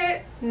doesn't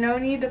fit, no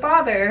need to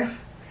bother.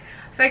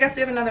 So I guess we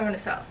have another one to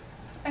sell.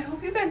 I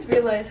hope you guys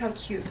realize how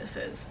cute this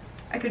is.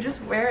 I could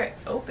just wear it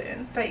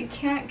open, but you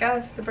can't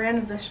guess the brand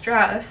of this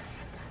dress.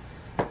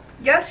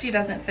 Yes, she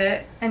doesn't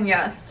fit, and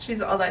yes,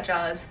 she's all that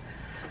jazz.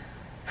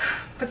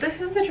 But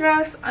this is the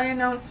dress I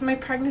announced my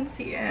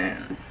pregnancy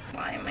in.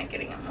 Why am I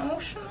getting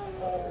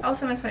emotional? I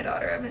also miss my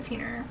daughter. I haven't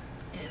seen her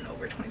in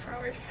over 24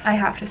 hours. I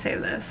have to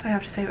save this. I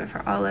have to save it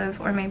for Olive,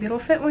 or maybe it'll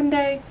fit one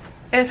day.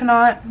 If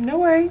not, no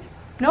worries.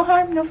 No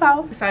harm, no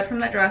foul. Aside from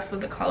that dress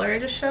with the collar I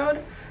just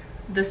showed,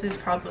 this is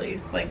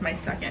probably like my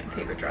second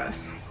favorite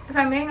dress. If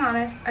I'm being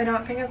honest, I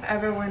don't think I've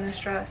ever worn this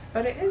dress,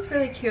 but it is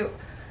really cute.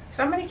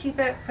 So I'm gonna keep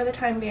it for the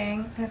time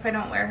being, and if I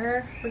don't wear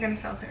her, we're gonna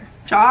sell her.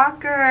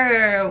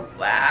 Shocker!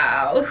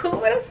 Wow, who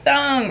would have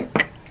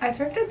thunk? I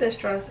thrifted this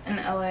dress in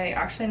LA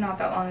actually not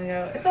that long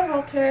ago. It's a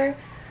halter,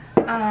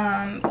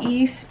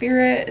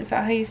 E-Spirit, is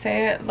that how you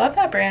say it? Love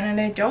that brand,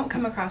 and I don't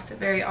come across it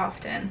very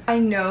often. I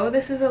know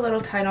this is a little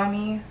tight on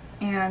me,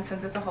 and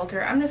since it's a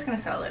halter, I'm just gonna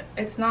sell it.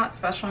 It's not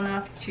special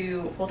enough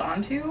to hold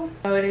on to,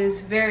 so it is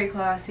very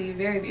classy,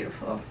 very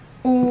beautiful.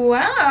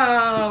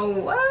 Wow,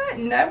 what?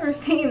 Never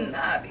seen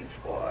that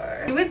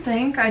before. You would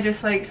think I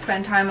just like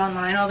spend time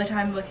online all the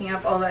time looking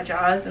up all that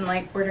jazz and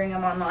like ordering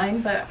them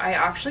online, but I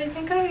actually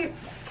think I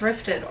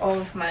thrifted all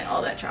of my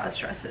all that jazz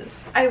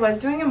dresses. I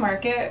was doing a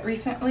market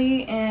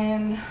recently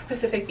in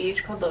Pacific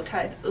Beach called Low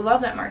Tide.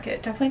 Love that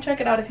market. Definitely check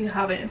it out if you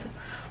haven't. It's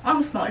on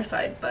the smaller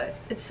side, but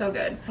it's so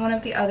good. One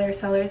of the other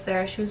sellers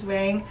there, she was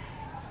wearing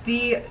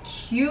the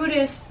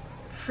cutest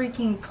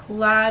freaking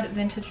plaid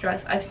vintage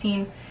dress I've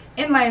seen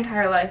in my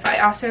entire life. I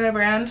asked her the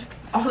brand,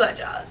 all that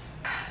jazz.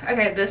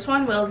 Okay, this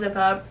one will zip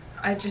up.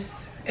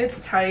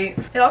 It's tight.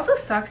 It also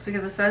sucks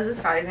because it says the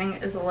sizing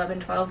is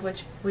 11-12,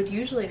 which would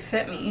usually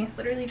fit me.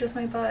 Literally just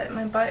my butt.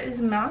 My butt is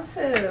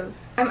massive.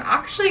 I'm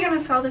actually gonna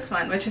sell this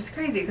one, which is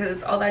crazy because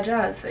it's all that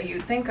jazz. So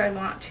you'd think I'd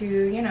want to,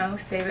 you know,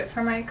 save it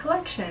for my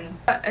collection.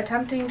 But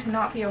attempting to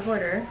not be a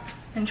hoarder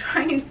and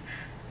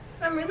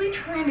I'm really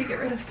trying to get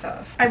rid of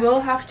stuff. I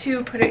will have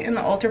to put it in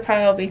the altar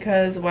pile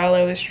because while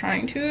I was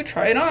trying to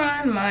try it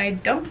on, my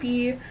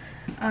dumpy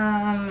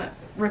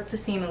ripped the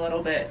seam a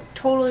little bit.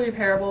 Totally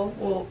repairable.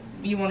 Well,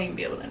 you won't even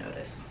be able to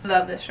notice.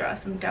 Love this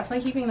dress. I'm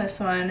definitely keeping this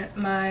one.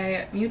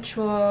 My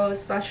mutual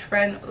slash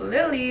friend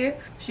Lily,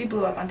 she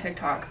blew up on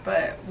TikTok,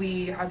 but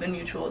we have been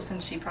mutuals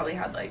since she probably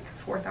had like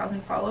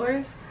 4,000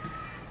 followers.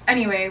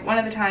 Anyway, one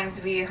of the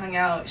times we hung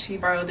out, she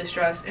borrowed this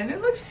dress and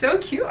it looked so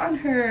cute on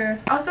her.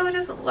 Also, I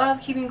just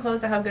love keeping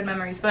clothes that have good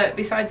memories, but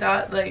besides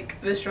that, like,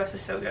 this dress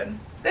is so good.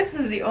 This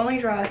is the only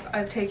dress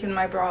I've taken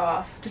my bra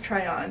off to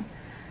try on.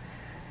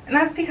 And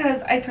that's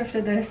because I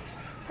thrifted this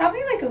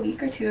probably like a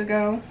week or two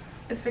ago.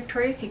 It's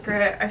Victoria's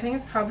Secret. I think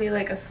it's probably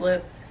like a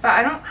slip. But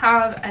I don't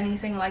have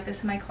anything like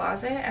this in my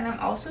closet, and I'm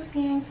also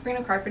seeing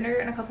Sabrina Carpenter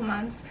in a couple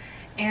months.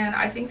 And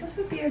I think this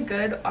would be a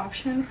good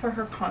option for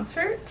her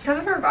concert. Because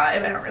of her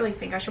vibe, I don't really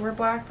think I should wear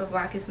black, but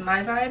black is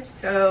my vibe,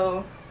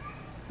 so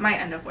might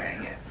end up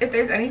wearing it. If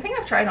there's anything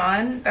I've tried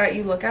on that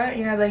you look at,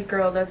 you know, like,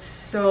 girl, that's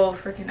so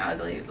freaking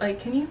ugly,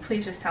 like, can you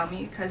please just tell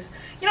me? Because,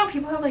 you know,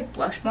 people have like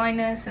blush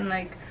blindness and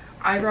like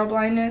eyebrow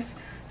blindness.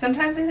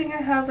 Sometimes I think I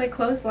have like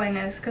clothes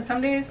blindness, because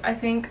some days I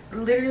think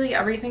literally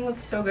everything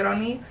looks so good on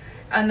me,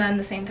 and then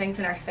the same things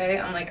the next day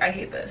I'm like, I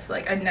hate this,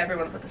 like I never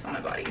want to put this on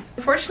my body.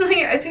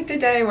 Unfortunately, I picked a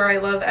day where I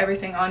love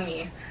everything on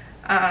me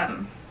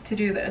to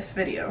do this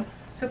video,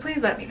 so please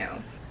let me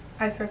know.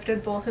 I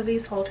thrifted both of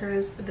these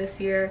halters this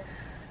year.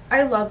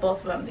 I love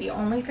both of them. The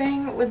only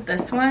thing with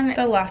this one,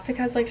 the elastic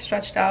has like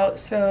stretched out,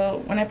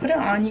 so when I put it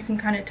on you can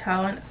kind of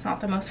tell, and it's not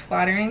the most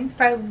flattering.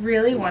 If I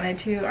really wanted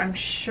to, I'm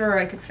sure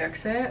I could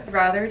fix it. I'd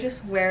rather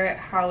just wear it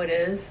how it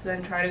is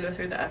than try to go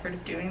through the effort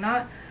of doing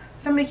that.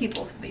 So I'm gonna keep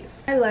both of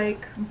these. I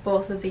like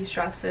both of these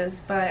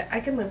dresses, but I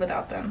can live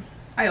without them.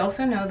 I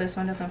also know this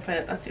one doesn't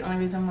fit. That's the only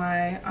reason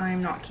why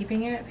I'm not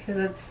keeping it, because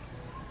it's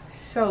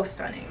so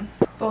stunning.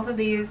 Both of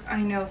these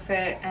I know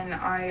fit and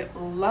I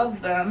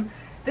love them.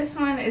 This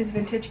one is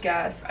Vintage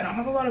Guess. I don't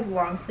have a lot of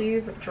long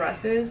sleeve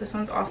dresses. This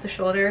one's off the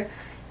shoulder,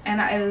 and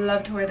I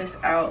love to wear this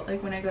out.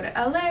 Like when I go to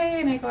LA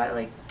and I go out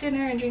like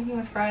dinner and drinking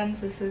with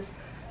friends, this is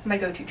my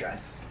go-to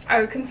dress. I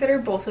would consider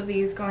both of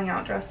these going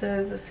out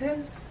dresses. This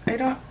is,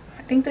 I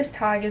think this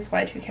tag is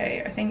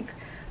Y2K. I think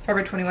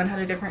Forever 21 had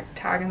a different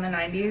tag in the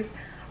 90s.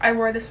 I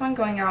wore this one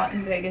going out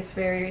in Vegas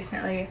very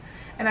recently,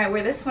 and I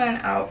wore this one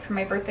out for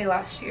my birthday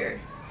last year.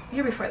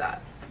 Year before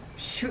that.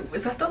 Shoot,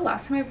 was that the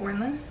last time I've worn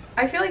this?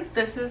 I feel like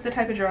this is the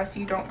type of dress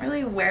you don't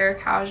really wear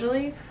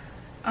casually,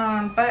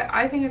 but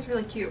I think it's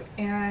really cute,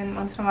 and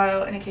once in a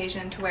while an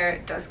occasion to wear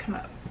it does come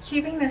up.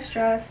 Keeping this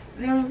dress,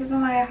 the only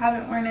reason why I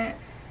haven't worn it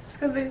is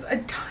because there's a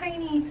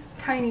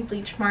tiny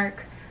bleach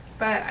mark,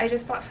 but I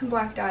just bought some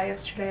black dye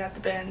yesterday at the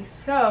bins,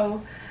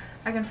 so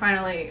I can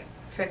finally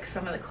fix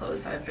some of the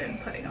clothes I've been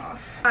putting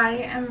off. I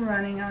am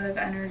running out of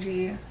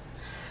energy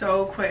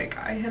so quick.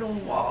 I hit a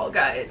wall,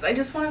 guys. I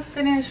just want to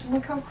finish.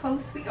 Look how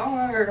close we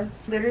are.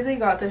 Literally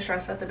got this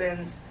dress at the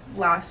bins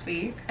last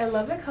week. I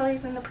love the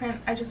colors in the print.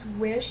 I just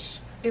wish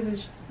it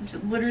was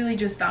literally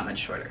just that much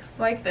shorter.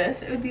 Like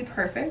this, it would be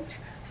perfect.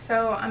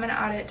 So I'm gonna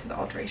add it to the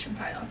alteration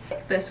pile.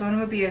 This one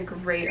would be a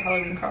great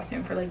Halloween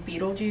costume for like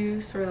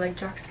Beetlejuice or like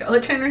Jack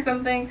Skellington or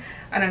something.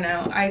 I don't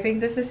know. I think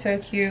this is so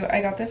cute.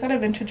 I got this at a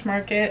vintage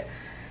market.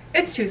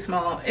 It's too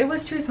small. It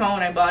was too small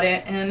when I bought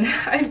it, and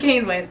I've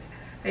gained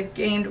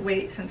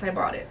weight since I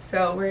bought it.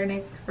 So we're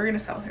gonna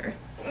sell her.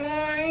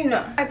 I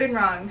know. I've been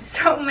wrong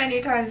so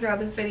many times throughout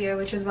this video,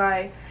 which is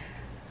why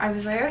I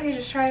was like, okay,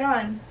 just try it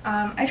on.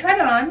 I tried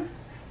it on.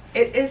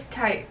 It is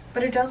tight,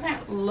 but it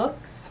doesn't look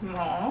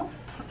small.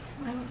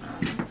 I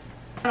don't know.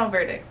 Final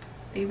verdict.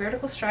 The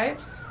vertical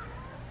stripes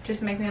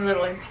just make me a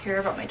little insecure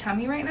about my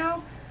tummy right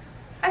now.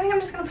 I think I'm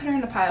just gonna put her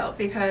in the pile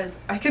because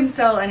I can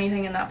sell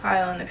anything in that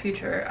pile in the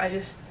future.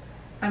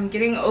 I'm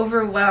getting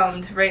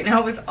overwhelmed right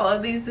now with all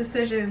of these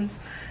decisions,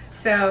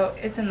 so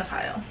it's in the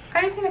pile.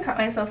 I just need to cut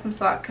myself some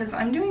slack because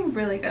I'm doing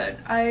really good.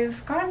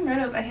 I've gotten rid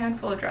of a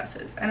handful of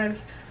dresses and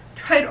I've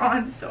tried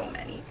on so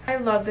many. I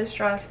love this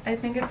dress. I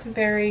think it's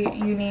very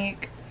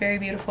unique, very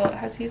beautiful. It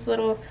has these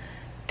little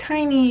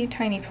tiny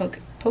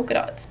polka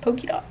dots.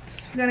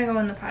 It's gonna go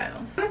in the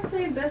pile.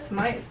 Honestly, this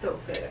might still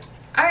fit.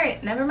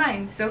 Alright, never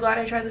mind. So glad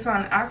I tried this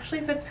on. It actually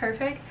fits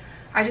perfect.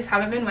 I just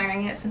haven't been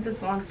wearing it since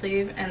it's long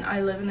sleeve, and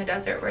I live in the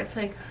desert where it's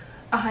like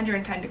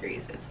 110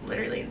 degrees. It's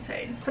literally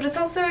insane. But it's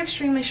also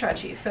extremely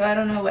stretchy, so I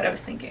don't know what I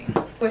was thinking.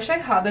 Wish I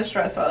had this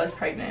dress while I was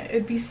pregnant.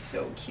 It'd be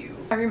so cute.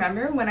 I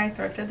remember when I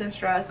thrifted this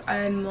dress, I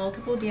had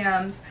multiple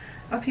DMs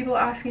of people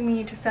asking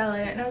me to sell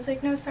it, and I was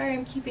like, no, sorry,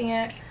 I'm keeping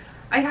it.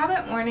 I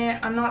haven't worn it.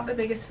 I'm not the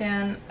biggest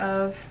fan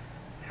of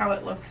how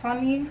it looks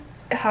on me.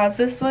 It has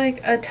this like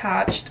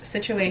attached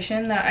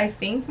situation that I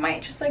think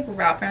might just like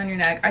wrap around your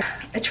neck.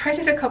 I tried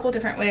it a couple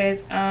different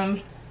ways,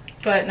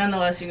 but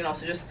nonetheless you can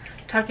also just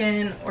tuck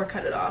in or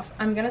cut it off.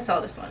 I'm gonna sell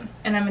this one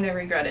and I'm gonna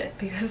regret it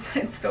because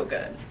it's so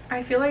good.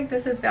 I feel like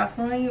this is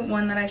definitely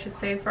one that I should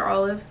save for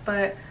Olive,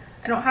 but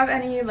I don't have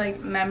any like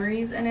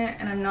memories in it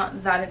and I'm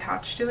not that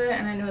attached to it,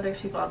 and I know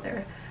there's people out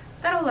there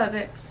that'll love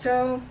it,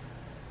 so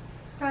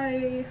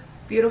bye.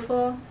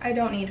 Beautiful. I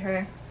don't need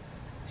her.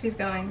 She's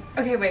going.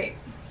 Okay, wait.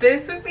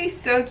 This would be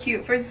so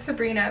cute for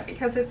Sabrina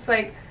because it's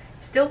like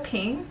still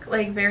pink,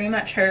 like very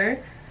much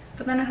her,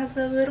 but then it has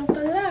the little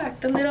black,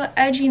 the little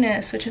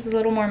edginess, which is a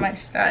little more my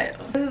style.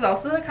 This is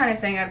also the kind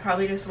of thing I'd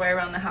probably just wear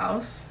around the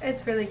house.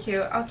 It's really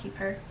cute. I'll keep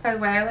her. If I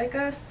wear like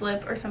a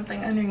slip or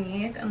something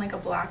underneath and like a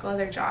black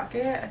leather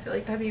jacket, I feel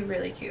like that'd be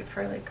really cute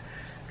for like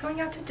going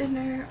out to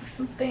dinner or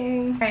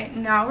something. Alright,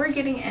 now we're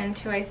getting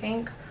into, I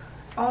think,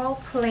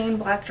 all plain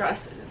black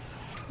dresses.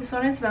 This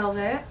one is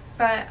velvet,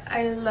 but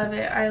I love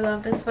it. I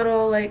love this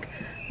little like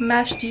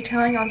mesh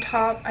detailing on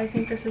top. I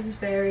think this is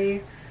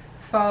very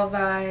fall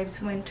vibes,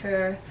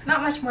 winter.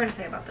 Not much more to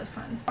say about this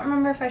one. I don't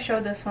remember if I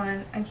showed this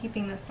one. I'm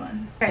keeping this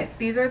one. Okay,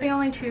 these are the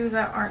only two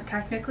that aren't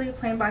technically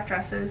plain black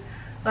dresses.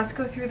 Let's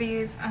go through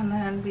these and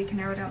then we can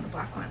narrow down the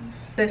black ones.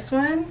 This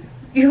one,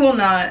 you will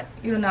not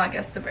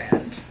guess the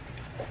brand.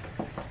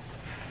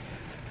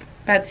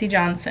 Betsy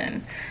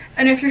Johnson.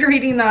 And if you're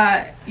reading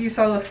that, you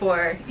saw the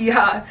 4.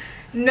 Yeah.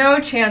 No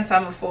chance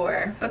I'm a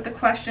 4. But the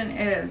question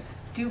is,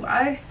 do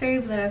I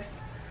save this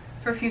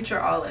for future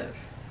Olive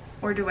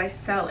or do I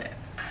sell it?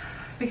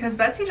 Because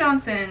Betsy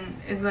Johnson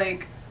is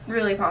like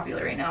really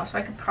popular right now, so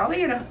I could probably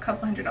get a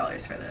couple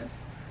 $100s for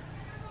this.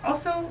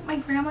 Also, my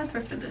grandma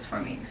thrifted this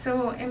for me,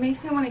 so it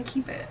makes me want to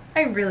keep it.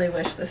 I really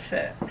wish this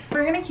fit.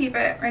 We're gonna keep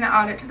it. We're gonna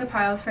add it to the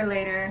pile for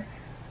later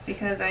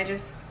because I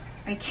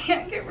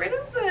can't get rid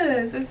of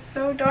this. It's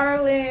so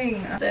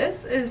darling.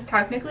 This is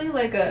technically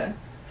like a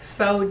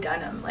faux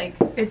denim. Like,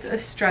 it's a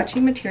stretchy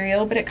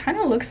material, but it kind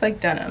of looks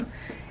like denim.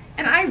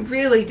 And I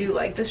really do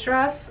like this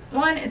dress.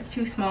 1, it's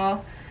too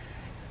small.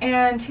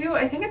 And 2,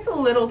 I think it's a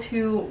little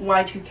too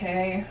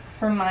Y2K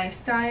for my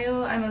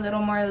style. I'm a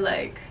little more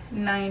like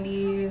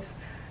 90s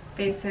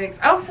basics.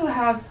 I also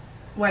have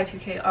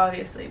Y2K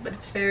obviously, but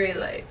it's very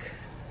like,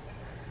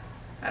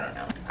 I don't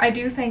know. I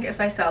do think if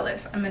I sell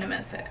this, I'm gonna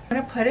miss it. I'm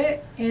gonna put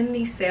it in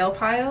the sale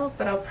pile,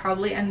 but I'll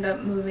probably end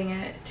up moving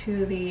it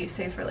to the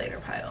save for later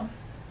pile.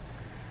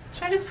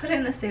 Should I just put it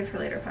in the save for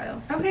later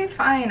pile? Okay,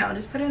 fine. I'll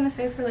just put it in the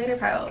save for later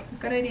pile.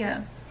 Good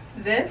idea.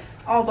 This,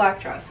 all black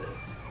dresses.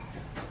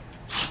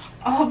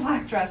 All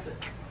black dresses.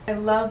 I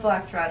love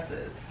black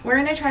dresses. We're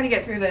gonna try to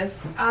get through this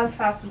as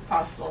fast as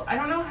possible. I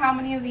don't know how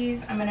many of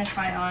these I'm gonna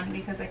try on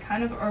because I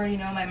kind of already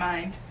know my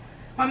mind.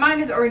 My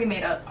mind is already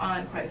made up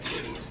on quite a few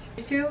of these.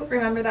 These two,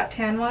 remember that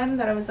tan one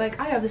that I was like,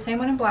 I have the same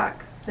one in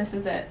black. this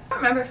is it. I don't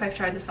remember if I've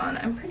tried this on.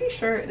 I'm pretty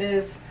sure it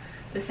is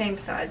the same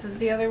size as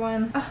the other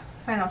one. Oh,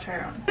 fine, I'll try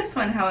it on. This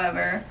one,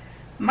 however,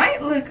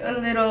 might look a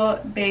little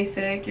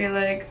basic. You're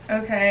like,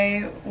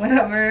 okay,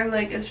 whatever,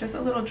 like it's just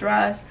a little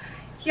dress.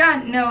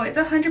 Yeah, no, it's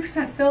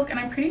 100% silk, and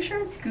I'm pretty sure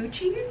it's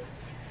Gucci.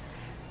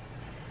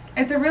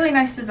 It's a really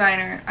nice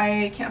designer.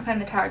 I can't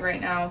find the tag right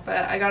now,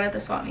 but I got it at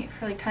the swap meet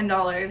for like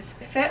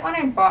 $10. It fit when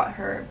I bought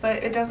her, but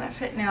it doesn't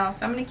fit now,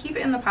 so I'm gonna keep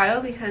it in the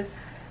pile because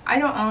I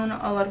don't own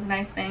a lot of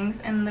nice things,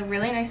 and the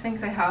really nice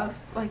things I have,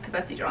 like the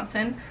Betsy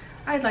Johnson,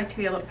 I'd like to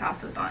be able to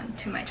pass those on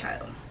to my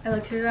child. I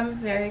looked through them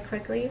very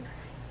quickly.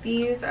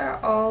 These are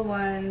all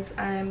ones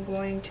I'm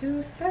going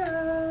to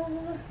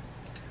sell.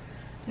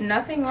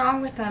 Nothing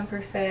wrong with them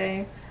per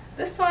se.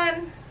 This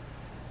one,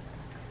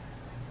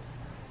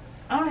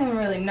 I don't even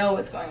really know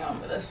what's going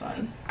on with this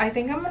one. I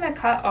think I'm gonna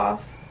cut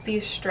off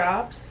these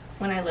straps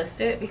when I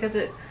list it because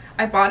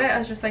I bought it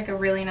as just like a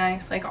really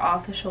nice like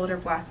off the shoulder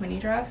black mini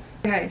dress.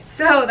 Okay,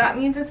 so that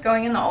means it's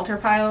going in the altar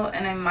pile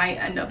and I might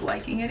end up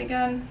liking it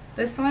again.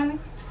 This one,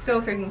 so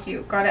freaking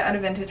cute. Got it at a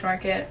vintage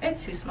market.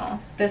 It's too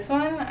small. This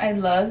one I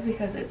love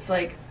because it's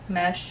like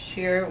mesh,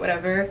 sheer,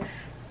 whatever.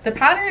 The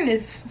pattern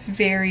is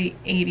very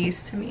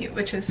 80s to me,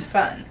 which is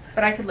fun,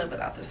 but I could live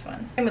without this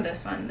one. Same with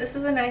this one. This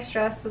is a nice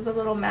dress with a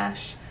little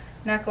mesh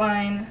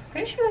neckline.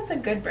 Pretty sure that's a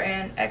good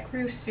brand.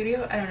 Ecru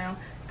Studio, I don't know.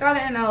 Got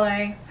it in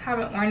LA,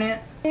 haven't worn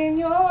it. In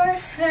your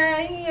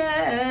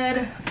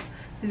head,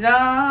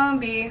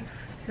 zombie,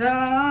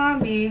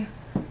 zombie.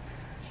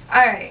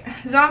 Alright,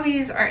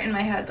 zombies are in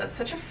my head. That's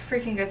such a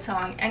freaking good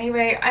song.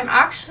 Anyway, I'm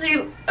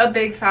actually a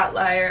big fat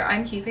liar.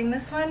 I'm keeping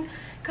this one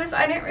because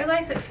I didn't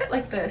realize it fit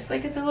like this.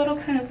 Like, it's a little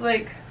kind of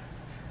like,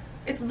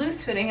 it's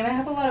loose fitting, and I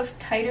have a lot of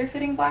tighter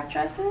fitting black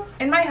dresses.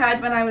 In my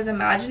head, when I was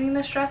imagining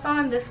this dress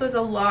on, this was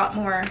a lot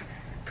more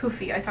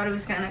poofy. I thought it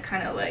was gonna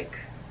kind of like,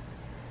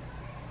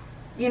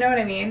 you know what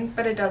I mean?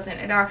 But it doesn't.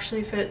 It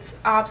actually fits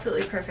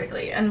absolutely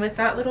perfectly. And with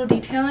that little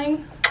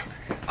detailing,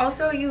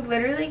 also, you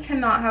literally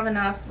cannot have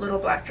enough little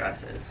black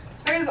dresses.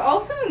 There's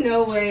also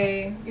no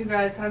way you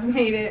guys have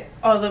made it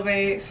all the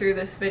way through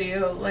this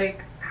video.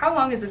 Like, how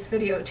long is this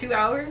video? 2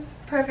 hours?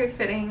 Perfect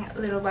fitting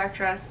little black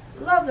dress.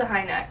 Love the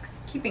high neck.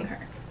 Keeping her.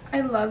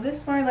 I love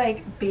this more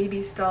like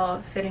baby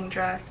style fitting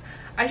dress.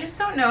 I just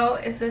don't know,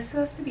 is this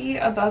supposed to be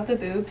above the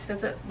boobs?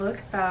 Does it look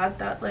bad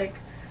that like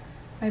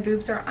my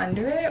boobs are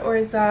under it, or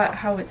is that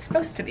how it's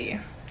supposed to be?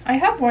 I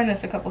have worn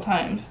this a couple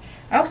times.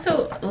 I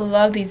also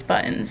love these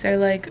buttons. They're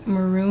like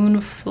maroon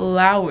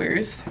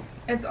flowers.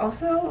 It's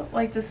also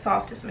like the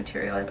softest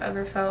material I've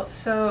ever felt,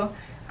 so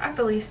at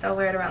the least I'll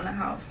wear it around the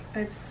house.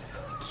 It's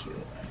so cute.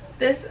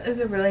 This is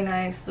a really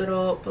nice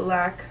little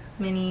black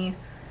mini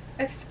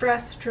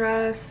express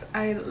dress.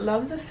 I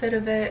love the fit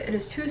of it. It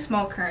is too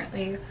small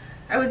currently.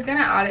 I was gonna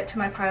add it to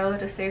my pile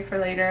to save for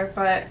later,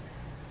 but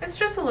it's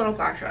just a little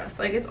black dress.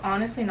 Like, it's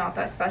honestly not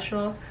that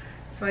special,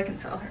 so I can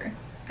sell her.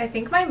 I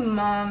think my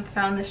mom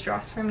found this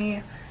dress for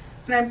me,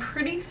 and I'm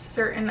pretty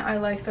certain I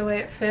like the way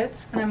it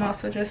fits, and I'm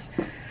also just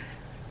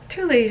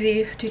too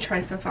lazy to try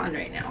stuff on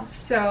right now,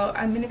 so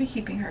I'm gonna be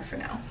keeping her for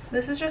now.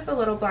 This is just a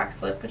little black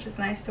slip, which is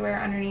nice to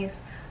wear underneath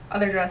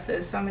other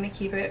dresses, so I'm gonna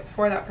keep it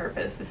for that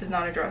purpose. This is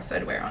not a dress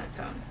I'd wear on its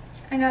own.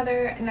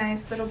 Another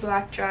nice little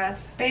black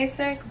dress.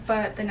 Basic,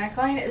 but the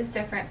neckline is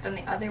different than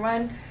the other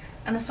one,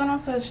 and this one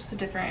also is just a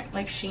different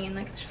like sheen,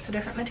 like it's just a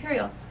different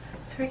material,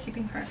 so we're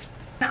keeping her.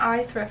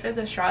 I thrifted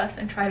this dress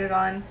and tried it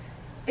on.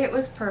 It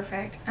was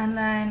perfect, and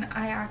then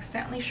I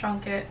accidentally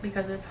shrunk it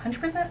because it's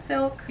 100%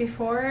 silk.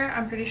 Before,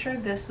 I'm pretty sure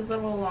this was a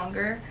little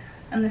longer,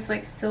 and this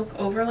like silk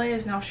overlay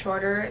is now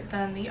shorter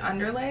than the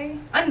underlay.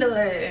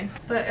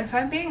 But if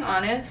I'm being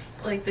honest,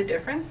 like the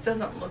difference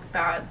doesn't look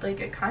bad. Like,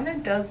 it kind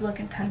of does look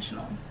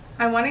intentional.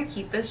 I want to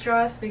keep this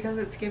dress because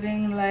it's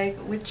giving like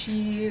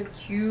witchy,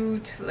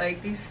 cute.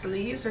 Like, these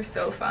sleeves are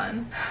so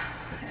fun.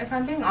 If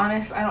I'm being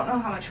honest, I don't know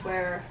how much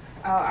wear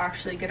I'll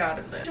actually get out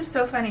of this. It's just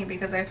so funny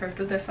because I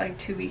thrifted this like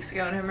 2 weeks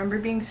ago, and I remember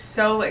being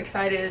so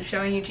excited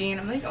showing Eugene.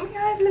 I'm like, oh my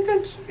god, look how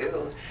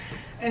cute.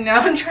 And now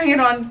I'm trying it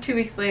on 2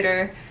 weeks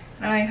later,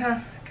 and I'm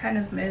like, kind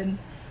of mid.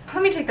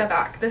 Let me take that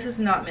back. This is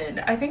not mid.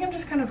 I think I'm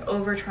just kind of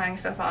over trying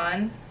stuff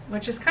on,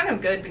 which is kind of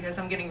good because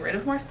I'm getting rid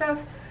of more stuff.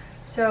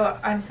 So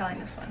I'm selling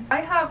this one. I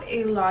have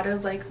a lot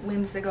of like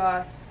whimsy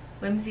goth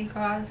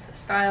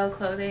style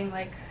clothing,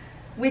 like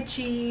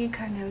witchy,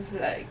 kind of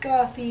like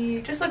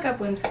gothy. Just look up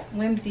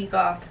whimsy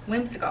goth.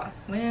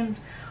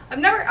 I've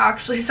never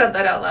actually said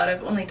that out loud.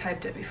 I've only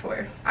typed it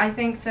before. I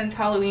think since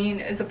Halloween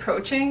is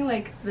approaching,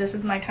 like, this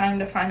is my time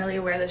to finally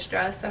wear this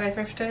dress that I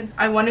thrifted.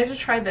 I wanted to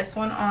try this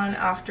one on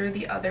after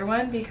the other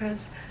one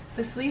because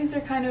the sleeves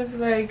are kind of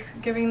like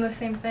giving the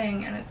same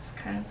thing, and it's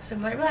kind of a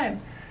similar vibe.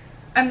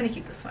 I'm gonna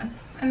keep this one.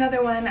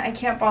 Another one I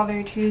can't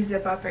bother to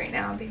zip up right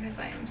now because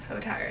I am so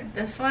tired.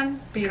 This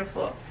one,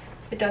 beautiful.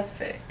 It does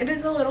fit. It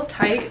is a little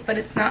tight, but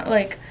it's not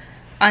like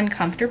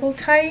uncomfortable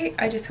tight.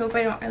 I just hope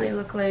I don't really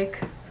look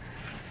like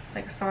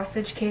a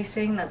sausage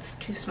casing that's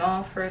too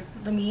small for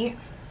the meat.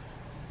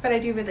 But I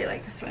do really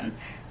like this one.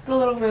 The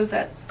little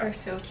rosettes are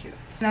so cute.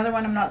 Another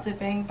one I'm not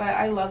zipping, but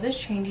I love this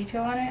chain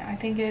detail on it. I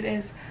think it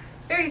is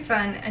very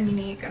fun and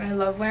unique, and I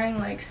love wearing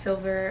like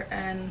silver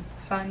and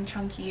fun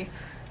chunky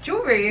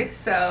jewelry,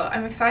 so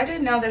I'm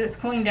excited now that it's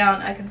cooling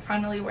down I can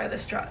finally wear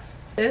this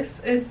dress. This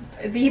is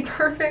the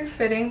perfect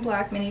fitting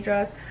black mini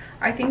dress.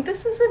 I think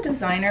this is a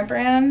designer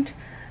brand.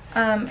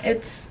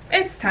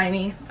 It's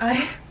tiny.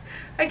 I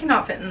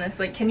cannot fit in this.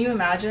 Like, can you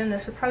imagine?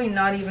 This would probably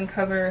not even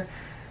cover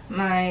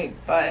my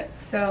butt,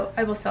 so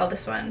I will sell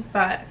this one.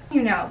 But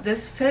you know,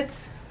 this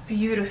fits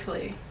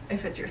beautifully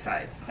if it's your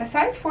size. A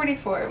size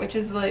 44, which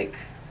is like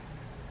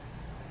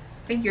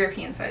the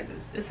European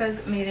sizes. It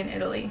says made in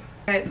Italy.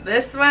 Okay,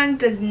 this one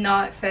does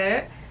not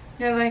fit.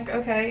 You're like,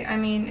 okay, I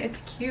mean,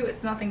 it's cute,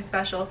 it's nothing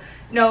special.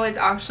 No, it's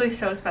actually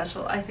so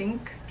special. I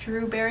think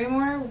Drew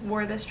Barrymore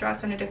wore this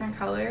dress in a different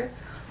color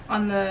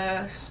on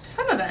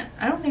some event.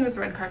 I don't think it was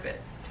the red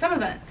carpet. Some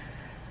event.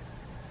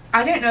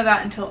 I didn't know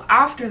that until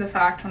after the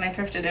fact when I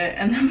thrifted it,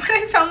 and then when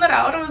I found that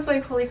out I was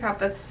like, holy crap,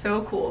 that's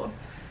so cool.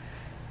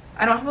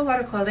 I don't have a lot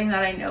of clothing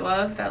that I know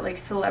of that like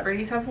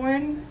celebrities have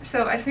worn,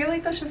 so I feel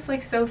like that's just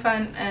like so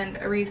fun and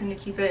a reason to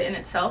keep it in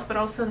itself, but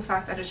also the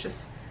fact that it's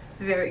just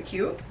very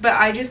cute. But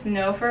I just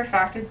know for a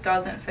fact it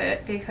doesn't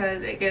fit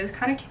because it gives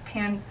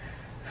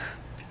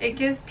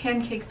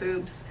pancake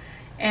boobs,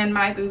 and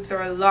my boobs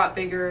are a lot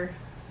bigger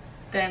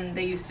than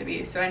they used to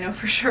be, so I know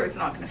for sure it's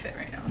not going to fit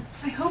right now.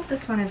 I hope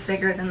this one is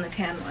bigger than the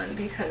tan one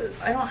because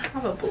I don't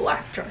have a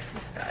black dress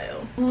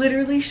style.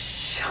 Literally,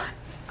 shut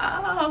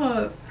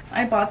up.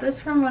 I bought this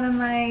from one of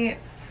my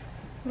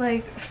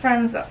like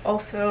friends that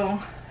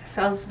also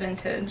sells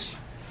vintage.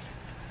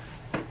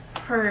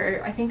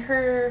 I think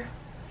her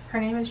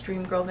name is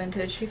Dream Girl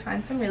Vintage. She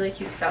finds some really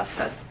cute stuff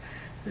that's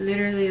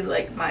literally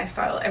like my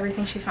style.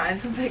 Everything she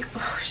finds, I'm like,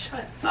 oh,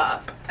 shut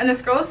up. And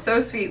this girl is so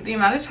sweet. The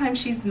amount of time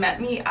she's met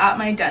me at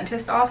my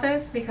dentist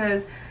office,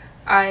 because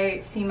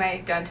I see my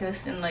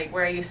dentist in like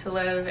where I used to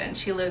live and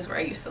she lives where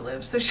I used to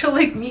live, so she'll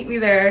like meet me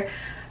there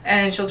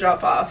and she'll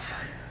drop off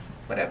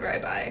whatever I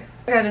buy.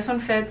 Okay, this one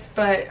fits,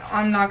 but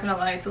I'm not gonna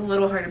lie, it's a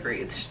little hard to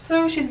breathe,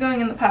 so she's going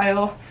in the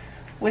pile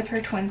with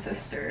her twin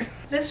sister.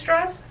 This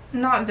dress,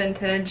 not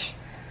vintage,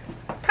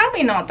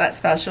 probably not that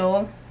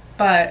special,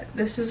 but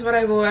this is what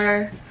I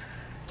wore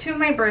to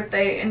my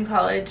birthday in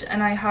college,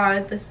 and I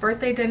had this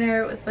birthday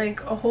dinner with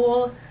like a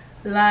whole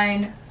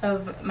line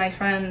of my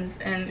friends,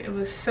 and it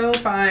was so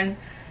fun,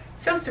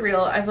 so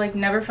surreal. I've like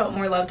never felt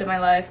more loved in my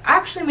life. I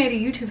actually made a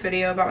YouTube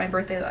video about my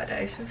birthday that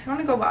day, so if you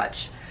want to go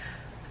watch.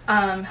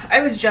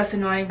 I was just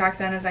annoying back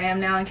then as I am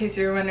now, in case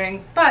you were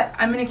wondering, but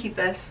I'm gonna keep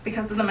this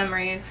because of the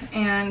memories,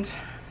 and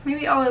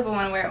maybe I'll ever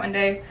want to wear it one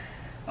day,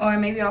 or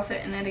maybe I'll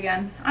fit in it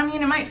again. I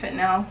mean, it might fit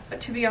now,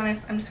 but to be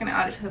honest, I'm just gonna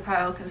add it to the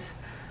pile because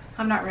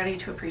I'm not ready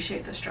to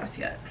appreciate this dress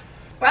yet.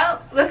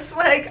 Well, looks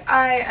like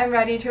I am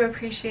ready to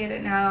appreciate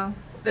it now.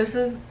 This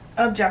is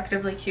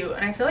objectively cute,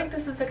 and I feel like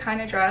this is the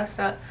kind of dress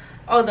that,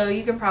 although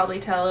you can probably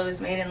tell it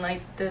was made in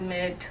like the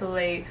mid to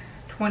late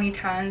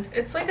 2010s,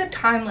 it's like a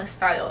timeless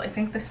style. I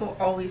think this will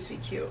always be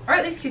cute, or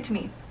at least cute to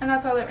me, and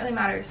that's all that really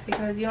matters,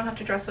 because you don't have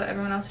to dress what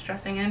everyone else is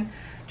dressing in.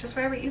 Just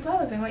wear what you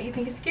love and what you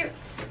think is cute.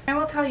 I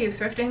will tell you,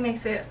 thrifting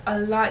makes it a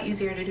lot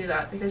easier to do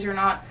that, because you're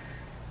not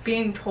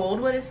being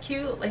told what is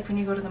cute, like when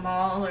you go to the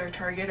mall or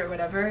Target or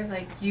whatever.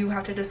 Like, you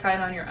have to decide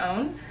on your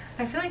own.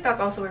 And I feel like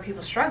that's also where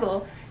people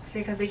struggle, is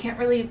because they can't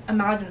really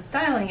imagine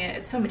styling it.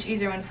 It's so much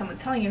easier when someone's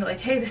telling you like,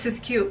 hey, this is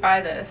cute,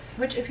 buy this.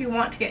 Which, if you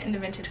want to get into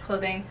vintage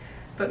clothing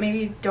but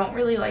maybe don't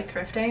really like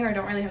thrifting or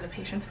don't really have the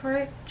patience for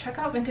it, check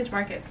out vintage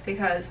markets,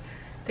 because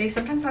they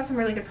sometimes have some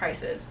really good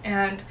prices.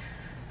 And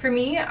for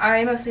me,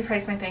 I mostly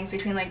price my things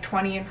between like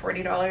 $20 and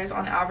 $40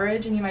 on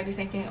average, and you might be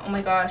thinking, oh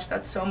my gosh,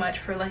 that's so much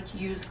for like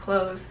used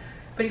clothes.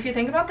 But if you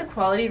think about the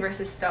quality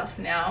versus stuff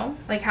now,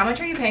 like how much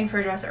are you paying for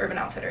a dress at Urban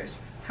Outfitters?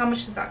 How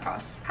much does that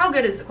cost? How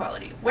good is the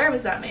quality? Where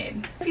was that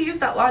made? If you use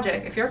that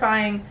logic, if you're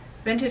buying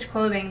vintage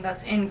clothing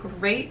that's in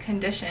great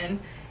condition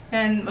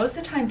and most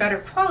of the time better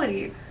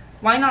quality,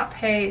 why not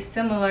pay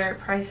similar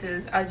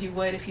prices as you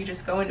would if you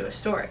just go into a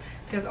store?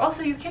 Because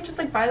also, you can't just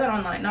like buy that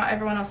online. Not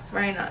everyone else is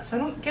wearing that. So I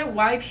don't get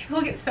why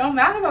people get so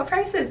mad about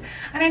prices.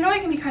 And I know I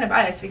can be kind of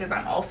biased because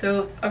I'm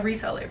also a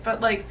reseller, but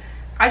like,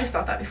 I just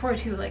thought that before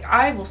too. Like,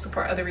 I will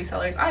support other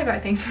resellers. I buy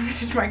things from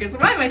vintage markets.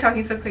 Why am I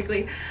talking so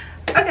quickly?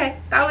 Okay,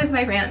 that was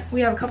my rant.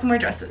 We have a couple more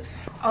dresses.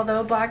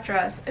 Although a black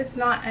dress, it's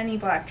not any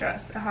black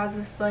dress. It has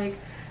this like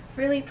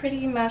really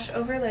pretty mesh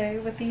overlay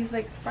with these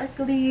like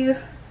sparkly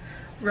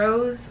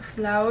rose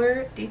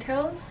flower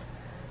details.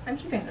 I'm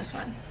keeping this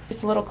one.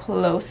 It's a little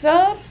close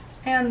up,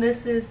 and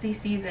this is the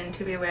season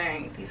to be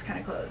wearing these kind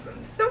of clothes.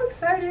 I'm so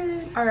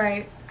excited. All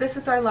right, this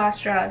is our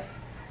last dress,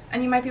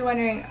 and you might be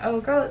wondering,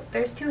 oh girl,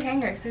 there's two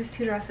hangers, there's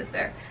two dresses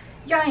there.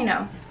 Yeah,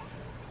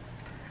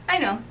 I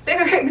know, they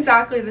were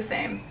exactly the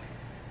same.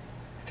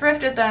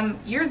 Thrifted them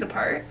years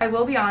apart. I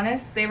will be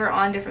honest, they were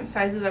on different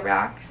sides of the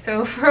rack,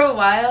 so for a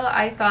while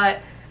I thought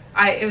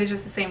it was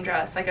just the same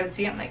dress. Like, I would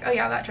see it, I'm like, oh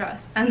yeah, that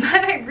dress. And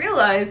then I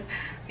realized,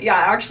 yeah,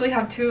 I actually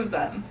have two of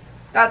them.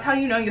 That's how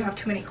you know you have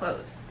too many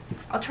clothes.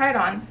 I'll try it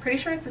on. Pretty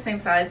sure it's the same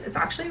size. It's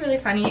actually really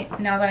funny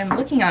now that I'm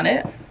looking at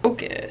it.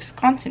 Focus,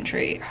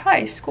 concentrate,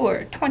 high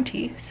score,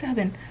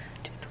 27.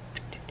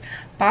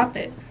 bop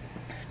it,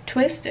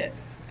 twist it,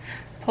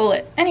 pull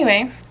it.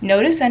 Anyway,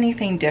 notice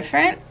anything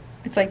different?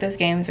 It's like those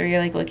games where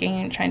you're like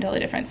looking and trying to tell the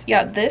difference.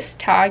 Yeah, this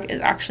tag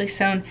is actually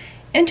sewn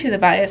into the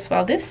bias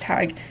while this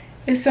tag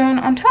is sewn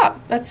on top.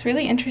 That's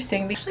really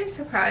interesting. I'm actually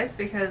surprised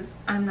because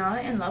I'm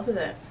not in love with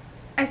it.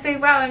 I say,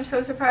 wow, I'm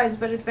so surprised,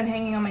 but it's been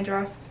hanging on my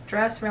dress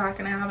rack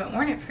and I haven't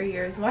worn it for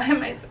years. Why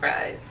am I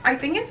surprised? I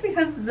think it's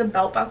because the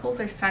belt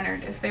buckles are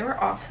centered. If they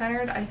were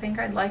off-centered, I think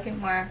I'd like it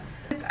more.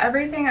 It's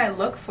everything I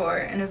look for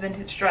in a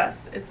vintage dress.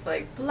 It's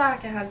like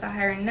black, it has the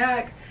higher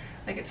neck,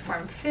 like it's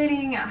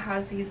form-fitting, it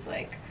has these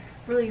like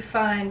really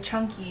fun,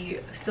 chunky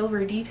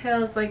silver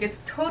details. Like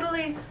it's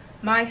totally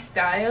my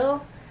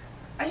style.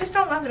 I just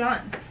don't love it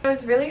on. I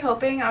was really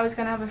hoping I was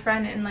gonna have a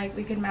friend and like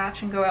we could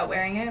match and go out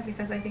wearing it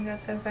because I think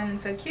that's so fun and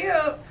so cute.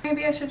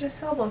 Maybe I should just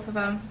sell both of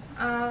them.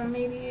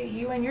 Maybe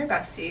you and your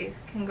bestie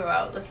can go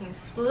out looking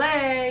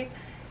slay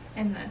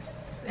in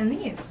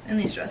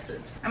these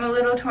dresses. I'm a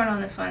little torn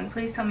on this one.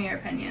 Please tell me your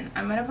opinion.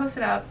 I'm gonna post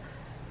it up.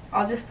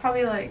 I'll just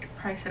probably like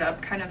price it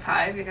up kind of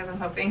high because I'm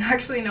hoping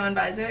actually no one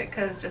buys it,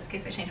 because just in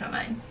case I change my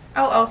mind.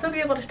 I'll also be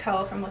able to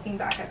tell from looking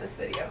back at this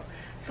video.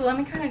 So let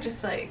me kind of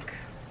just like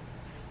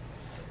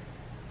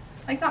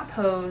not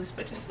pose,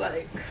 but just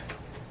like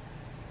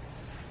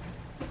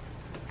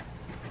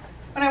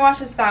when I watch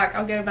this back,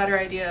 I'll get a better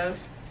idea of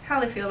how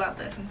I feel about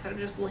this instead of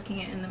just looking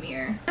it in the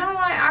mirror. No,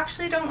 I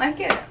actually don't like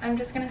it. I'm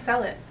just gonna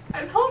sell it.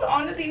 I've held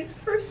on to these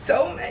for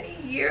so many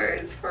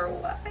years. For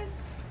what?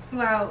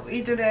 Wow,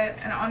 we did it,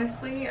 and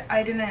honestly,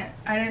 I didn't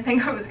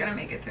think I was gonna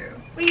make it through.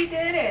 We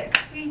did it.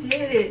 We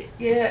did it.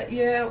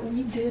 Yeah,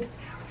 we did.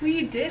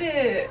 We did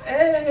it.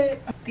 Hey.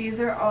 These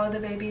are all the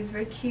babies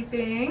we're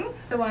keeping.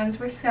 The ones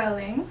we're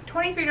selling.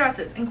 23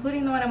 dresses,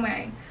 including the one I'm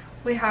wearing.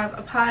 We have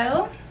a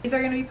pile. These are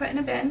going to be put in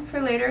a bin for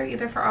later,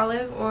 either for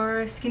Olive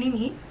or Skinny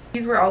Me.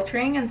 These we're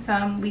altering, and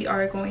some we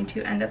are going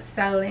to end up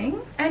selling.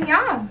 And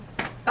yeah,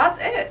 that's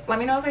it. Let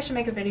me know if I should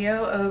make a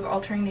video of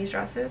altering these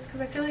dresses,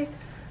 because I feel like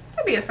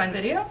that'd be a fun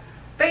video.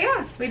 But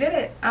yeah, we did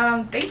it.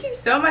 Thank you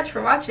so much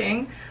for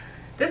watching.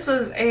 This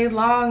was a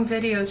long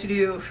video to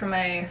do for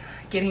my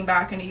getting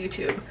back into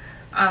YouTube.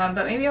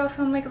 But maybe I'll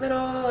film like a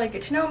little like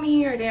get to know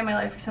me or a day in my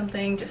life or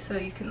something, just so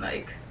you can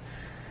like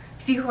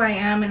see who I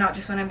am, and not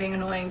just when I'm being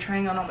annoying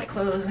trying on all my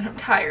clothes and I'm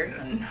tired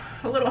and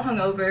a little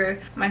hungover.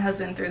 My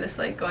husband threw this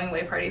like going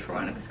away party for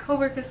one of his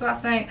coworkers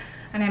last night,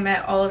 and I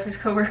met all of his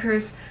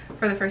coworkers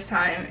for the first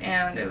time,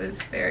 and it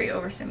was very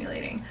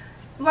overstimulating.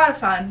 A lot of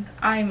fun.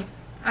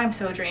 I'm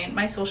so drained.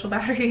 My social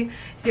battery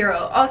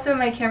 0. Also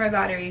my camera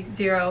battery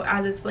 0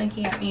 as it's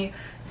blinking at me.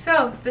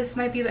 So this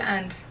might be the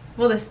end.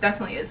 Well, this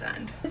definitely is the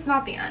end. It's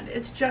not the end.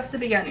 It's just the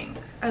beginning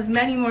of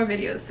many more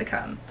videos to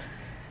come.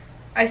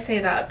 I say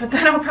that, but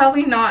then I'll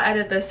probably not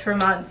edit this for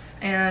months,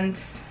 and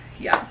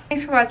yeah.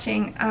 Thanks for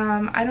watching.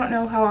 I don't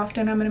know how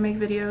often I'm going to make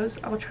videos.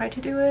 I will try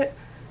to do it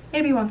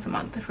maybe once a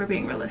month if we're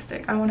being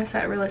realistic. I want to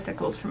set realistic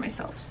goals for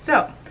myself.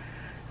 So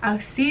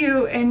I'll see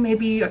you in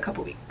maybe a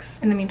couple weeks.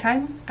 In the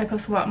meantime, I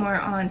post a lot more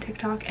on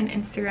TikTok and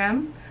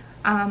Instagram.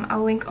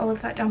 I'll link all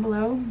of that down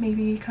below.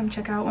 Maybe come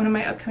check out one of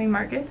my upcoming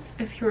markets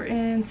if you're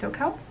in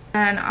SoCal.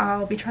 And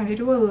I'll be trying to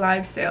do a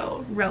live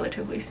sale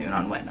relatively soon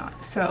on Whatnot.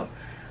 So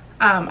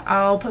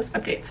I'll post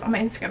updates on my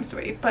Instagram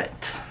story.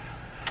 But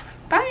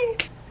bye.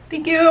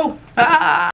 Thank you. Bye.